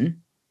BB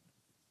gun?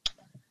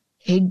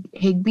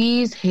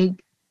 Higbee's.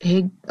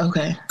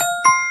 Okay.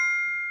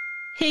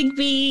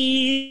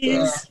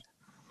 Higbee's.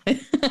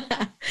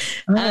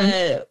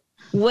 Yeah.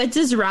 What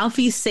does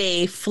Ralphie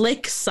say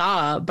Flick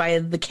saw by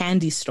the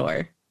candy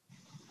store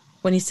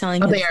when he's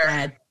telling his bear.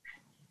 dad?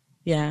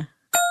 Yeah.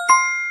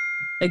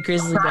 A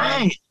grizzly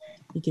bear.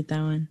 You get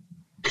that one.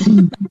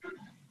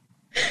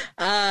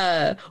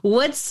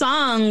 What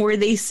song were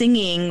they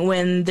singing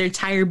when their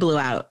tire blew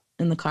out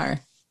in the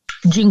car?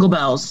 Jingle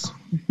bells.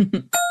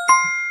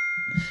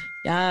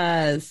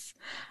 Yes.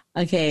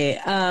 Okay.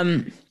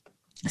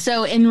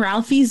 So in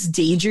Ralphie's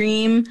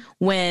daydream,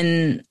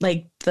 when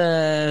like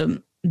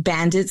the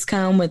bandits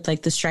come with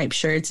like the striped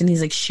shirts and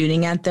he's like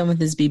shooting at them with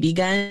his BB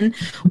gun,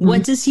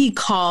 what does he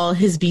call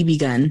his BB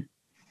gun?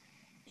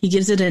 He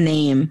gives it a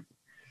name.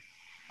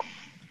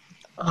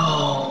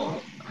 Oh,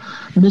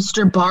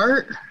 Mr.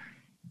 Bart.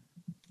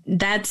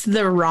 That's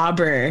the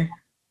robber.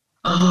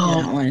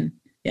 Oh, That one.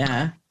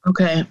 Yeah.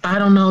 okay. I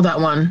don't know that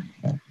one.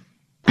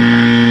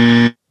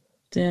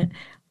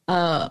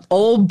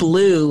 Old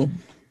Blue.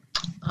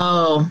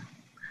 Oh,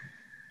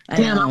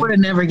 damn! I would have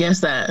never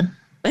guessed that.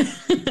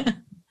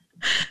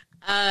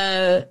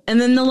 And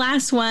then the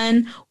last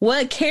one,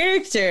 what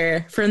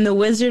character from The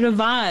Wizard of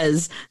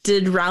Oz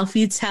did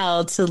Ralphie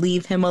tell to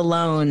leave him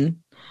alone?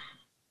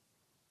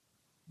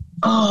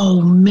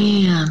 Oh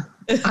man,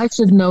 I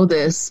should know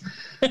this.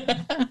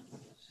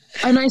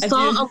 And I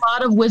saw a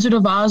lot of Wizard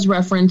of Oz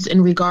reference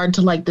in regard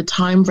to like the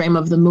time frame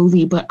of the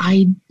movie, but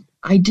I've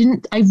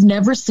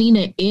never seen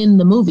it in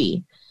the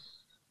movie.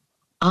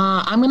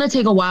 I'm gonna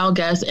take a wild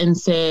guess and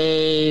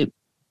say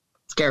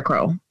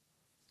Scarecrow.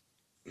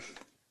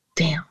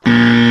 Damn.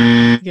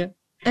 Yeah.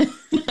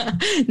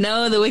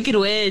 No, the Wicked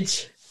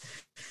Witch.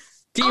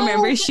 Do you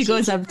remember? She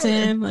goes up to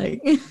him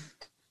like,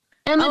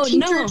 and the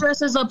teacher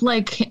dresses up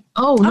like.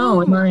 Oh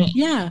no!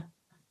 Yeah.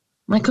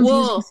 Am I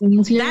confused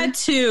scenes here? That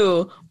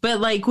too,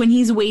 but like when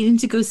he's waiting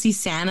to go see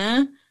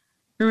Santa,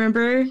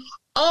 remember?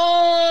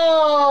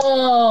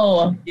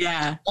 Oh.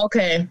 Yeah.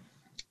 Okay.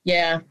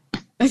 Yeah.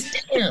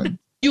 Damn.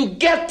 You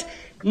get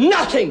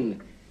nothing.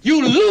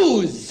 You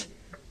lose.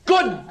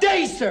 Good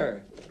day,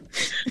 sir.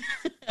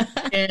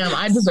 Damn,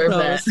 I deserve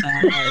that.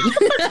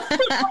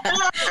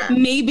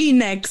 Maybe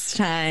next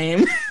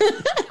time.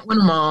 Win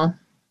them all.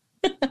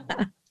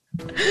 All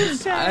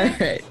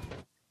right.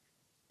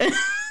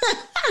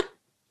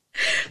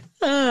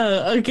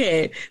 Oh,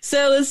 okay.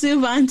 So let's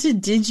move on to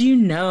Did You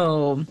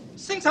Know?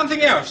 Sing something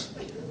else.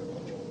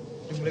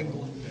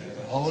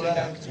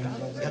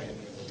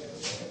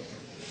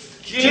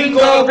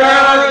 Jingle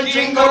bell,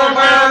 jingle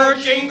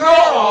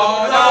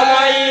all the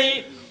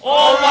way.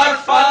 Oh,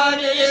 what fun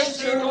it is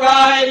to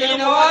ride in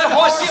a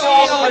horsey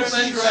open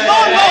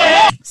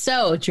sleigh.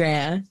 So,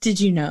 Drea, did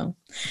you know?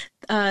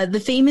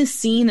 The famous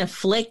scene of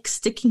Flick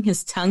sticking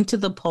his tongue to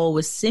the pole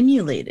was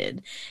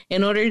simulated.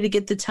 In order to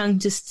get the tongue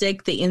to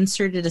stick, they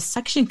inserted a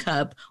suction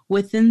cup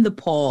within the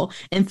pole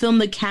and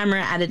filmed the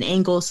camera at an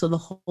angle so the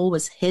hole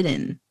was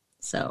hidden.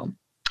 So,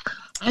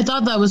 I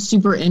thought that was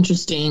super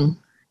interesting.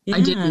 yeah.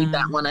 I did read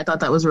that one. I thought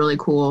that was a really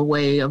cool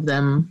way of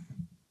them,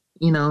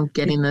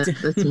 getting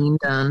the scene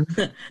done.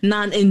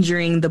 Not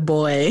injuring the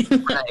boy.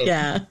 Right.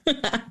 Yeah.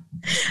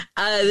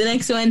 The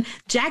next one,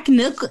 Jack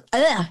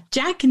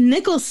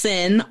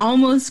Nicholson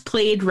almost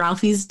played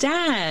Ralphie's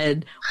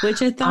dad,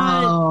 which I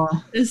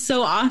thought is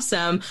so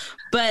awesome.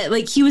 But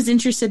like he was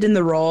interested in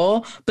the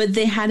role, but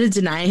they had to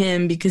deny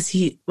him because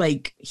he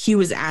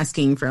was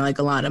asking for like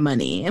a lot of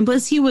money, and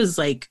plus he was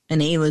like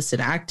an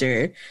A-listed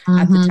actor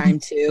at the time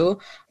too.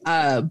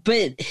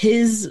 But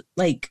his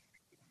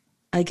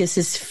I guess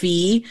his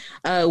fee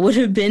would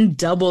have been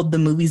doubled the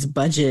movie's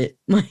budget,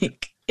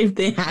 like if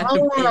they had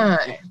to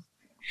pay.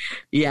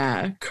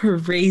 Yeah,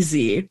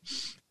 crazy.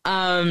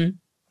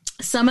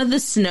 Some of the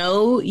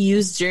snow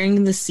used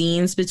during the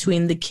scenes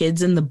between the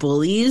kids and the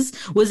bullies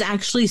was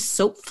actually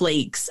soap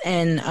flakes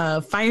and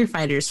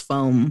firefighters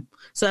foam.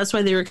 So that's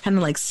why they were kind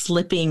of like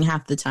slipping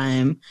half the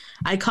time.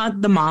 I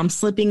caught the mom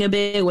slipping a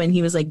bit when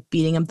he was like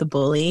beating up the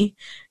bully.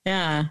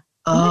 Yeah.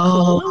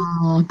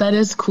 Oh, that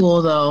is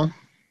cool though.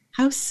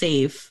 How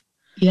safe.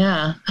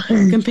 Yeah.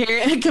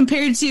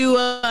 Compared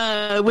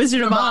to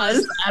Wizard of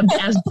Oz.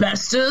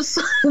 Asbestos.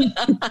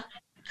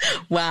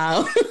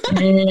 Wow.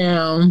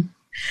 Damn.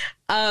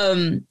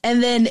 And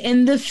then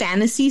in the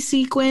fantasy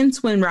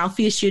sequence, when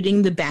Ralphie is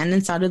shooting the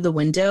bandits out of the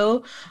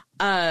window,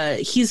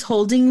 he's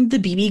holding the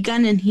BB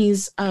gun and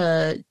he's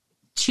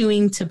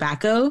chewing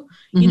tobacco,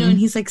 and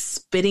he's like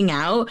spitting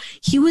out.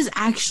 He was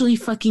actually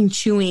fucking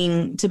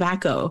chewing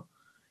tobacco.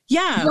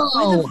 Yeah. No.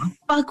 Why the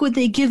fuck would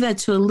they give that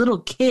to a little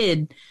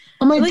kid?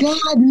 Oh my Like, God,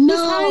 He's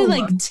no. probably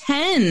like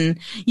 10.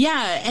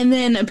 Yeah. And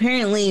then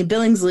apparently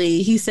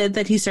Billingsley, he said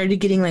that he started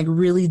getting like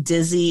really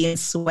dizzy and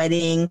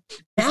sweating.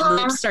 His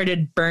lips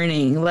started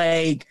burning.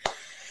 Like,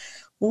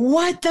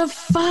 what the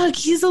fuck?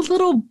 He's a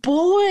little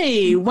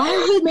boy. Why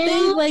would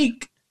they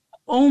like,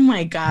 oh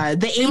my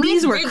God. The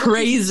 80s were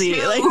crazy.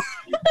 Like,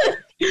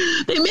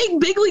 they make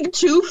Big League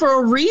 2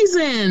 for a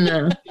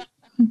reason.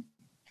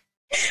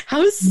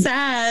 how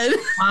sad.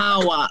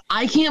 Wow.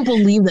 I can't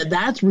believe that.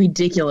 That's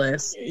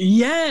ridiculous.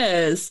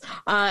 Yes.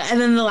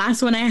 And then the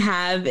last one I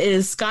have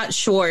is Scott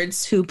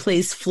Schwartz, who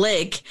plays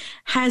Flick,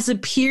 has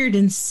appeared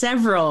in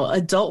several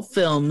adult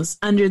films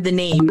under the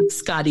name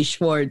Scotty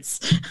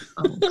Schwartz.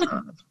 Oh,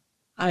 God.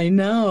 I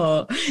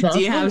know. That's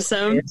Do you have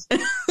some?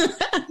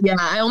 Yeah,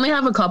 I only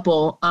have a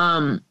couple.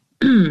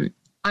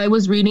 I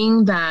was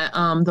reading that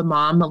the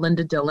mom,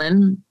 Melinda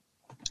Dillon,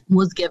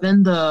 was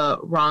given the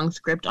wrong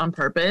script on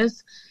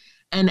purpose,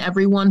 and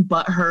everyone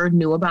but her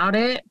knew about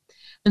it.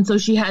 And so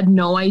she had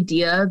no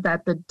idea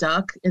that the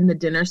duck in the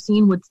dinner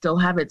scene would still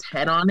have its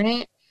head on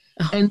it.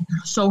 And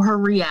so her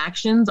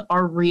reactions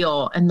are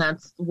real, and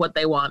that's what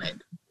they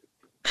wanted.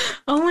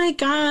 Oh my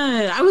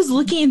God. I was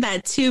looking at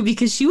that too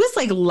because she was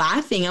like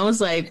laughing. I was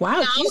like,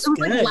 wow, she's it was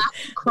good. like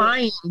laughing,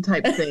 crying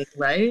type thing,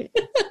 right?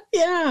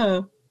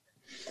 Yeah.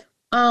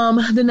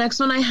 The next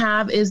one I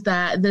have is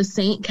that the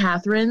St.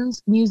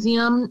 Catherine's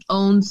Museum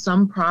owns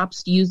some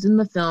props used in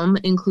the film,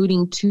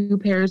 including 2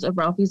 pairs of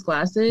Ralphie's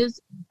glasses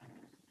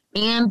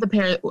and the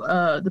pair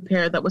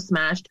that was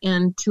smashed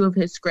and 2 of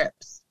his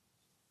scripts,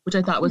 which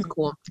I thought was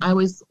cool. I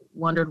always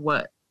wondered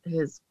what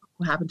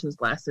happened to his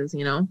glasses,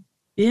 you know?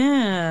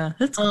 Yeah,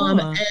 that's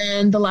cool.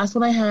 And the last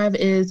one I have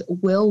is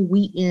Will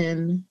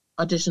Wheaton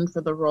auditioned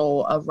for the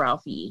role of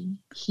Ralphie.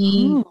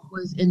 He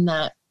was in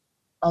that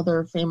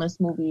other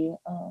famous movie.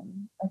 I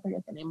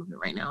forget the name of it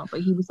right now,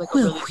 but he was like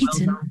Will a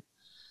really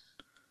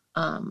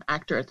well-known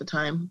actor at the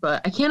time.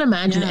 But I can't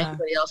imagine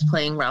anybody else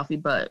playing Ralphie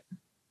but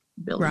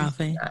Billy.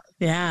 Ralphie.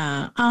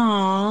 Yeah.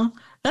 Oh,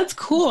 that's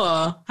cool.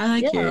 I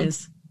like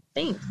yours.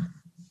 Thanks.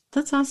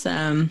 That's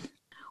awesome.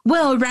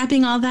 Well,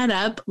 wrapping all that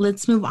up,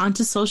 let's move on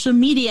to social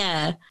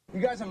media. You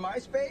guys on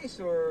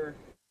MySpace or?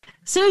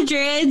 So,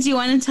 Drea, do you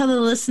want to tell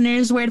the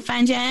listeners where to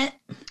find you at?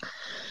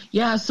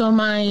 Yeah, so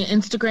my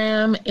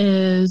Instagram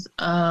is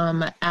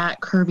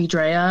at Curvy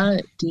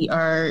Drea,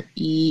 DREUHH.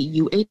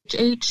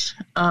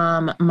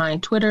 My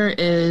Twitter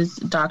is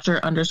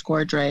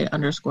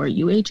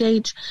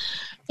Dr_Dre_UHH.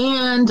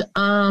 And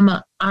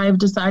I've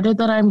decided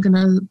that I'm going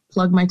to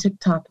plug my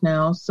TikTok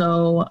now.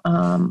 So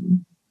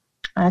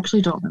I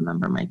actually don't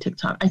remember my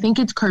TikTok. I think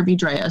it's Curvy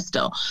Drea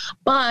still.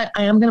 But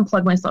I am going to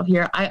plug myself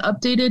here. I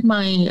updated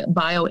my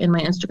bio in my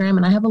Instagram,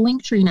 and I have a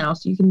link tree now,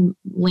 so you can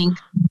link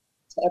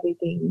to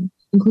everything,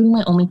 including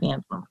my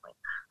OnlyFans.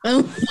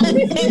 Oh,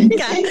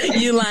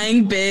 God, you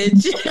lying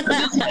bitch.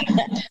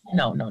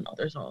 No,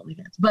 there's no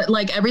OnlyFans. But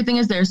like everything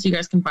is there so you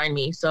guys can find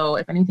me. So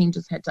if anything,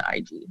 just head to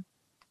IG.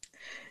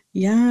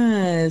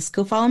 Yes,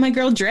 go follow my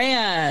girl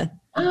Drea.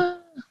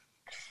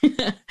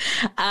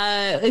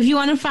 If you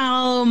want to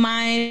follow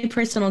my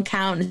personal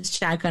account, it's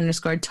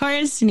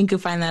Jack_Taurus, and you can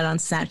find that on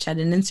Snapchat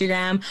and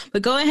Instagram.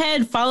 But go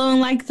ahead, follow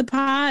and like the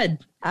pod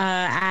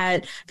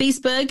at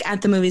Facebook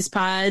at The Movies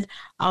Pod,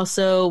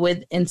 also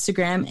with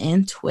Instagram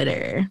and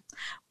Twitter.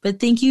 But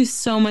thank you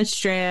so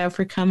much, Drea,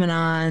 for coming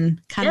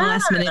on. Kind of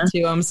last minute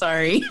too. I'm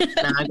sorry.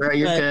 Nah, girl,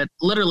 you're good.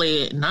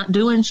 Literally not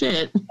doing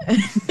shit.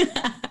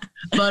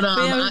 But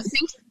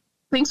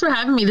thanks for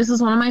having me. This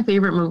is one of my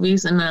favorite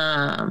movies, and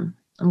I'm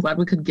glad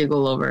we could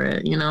giggle over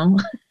it, you know?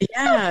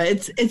 Yeah,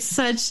 it's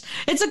a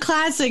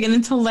classic, and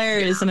it's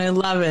hilarious, and I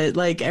love it,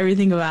 like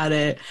everything about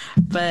it.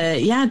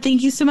 But yeah,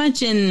 thank you so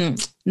much,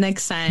 and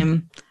next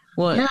time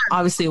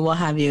obviously we'll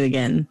have you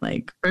again,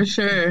 like for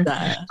sure.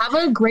 Have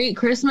a great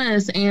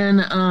Christmas,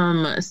 and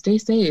stay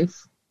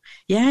safe.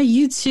 Yeah,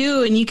 you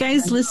too, and you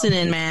guys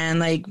listening, man.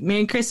 Like,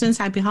 Merry Christmas,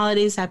 Happy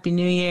Holidays, Happy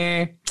New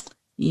Year.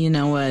 You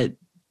know what?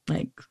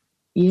 Like,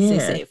 stay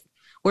safe.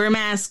 Wear a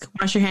mask.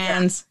 Wash your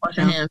hands. Wash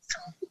your hands.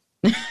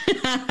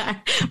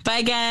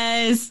 Bye,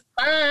 guys.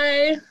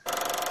 Bye.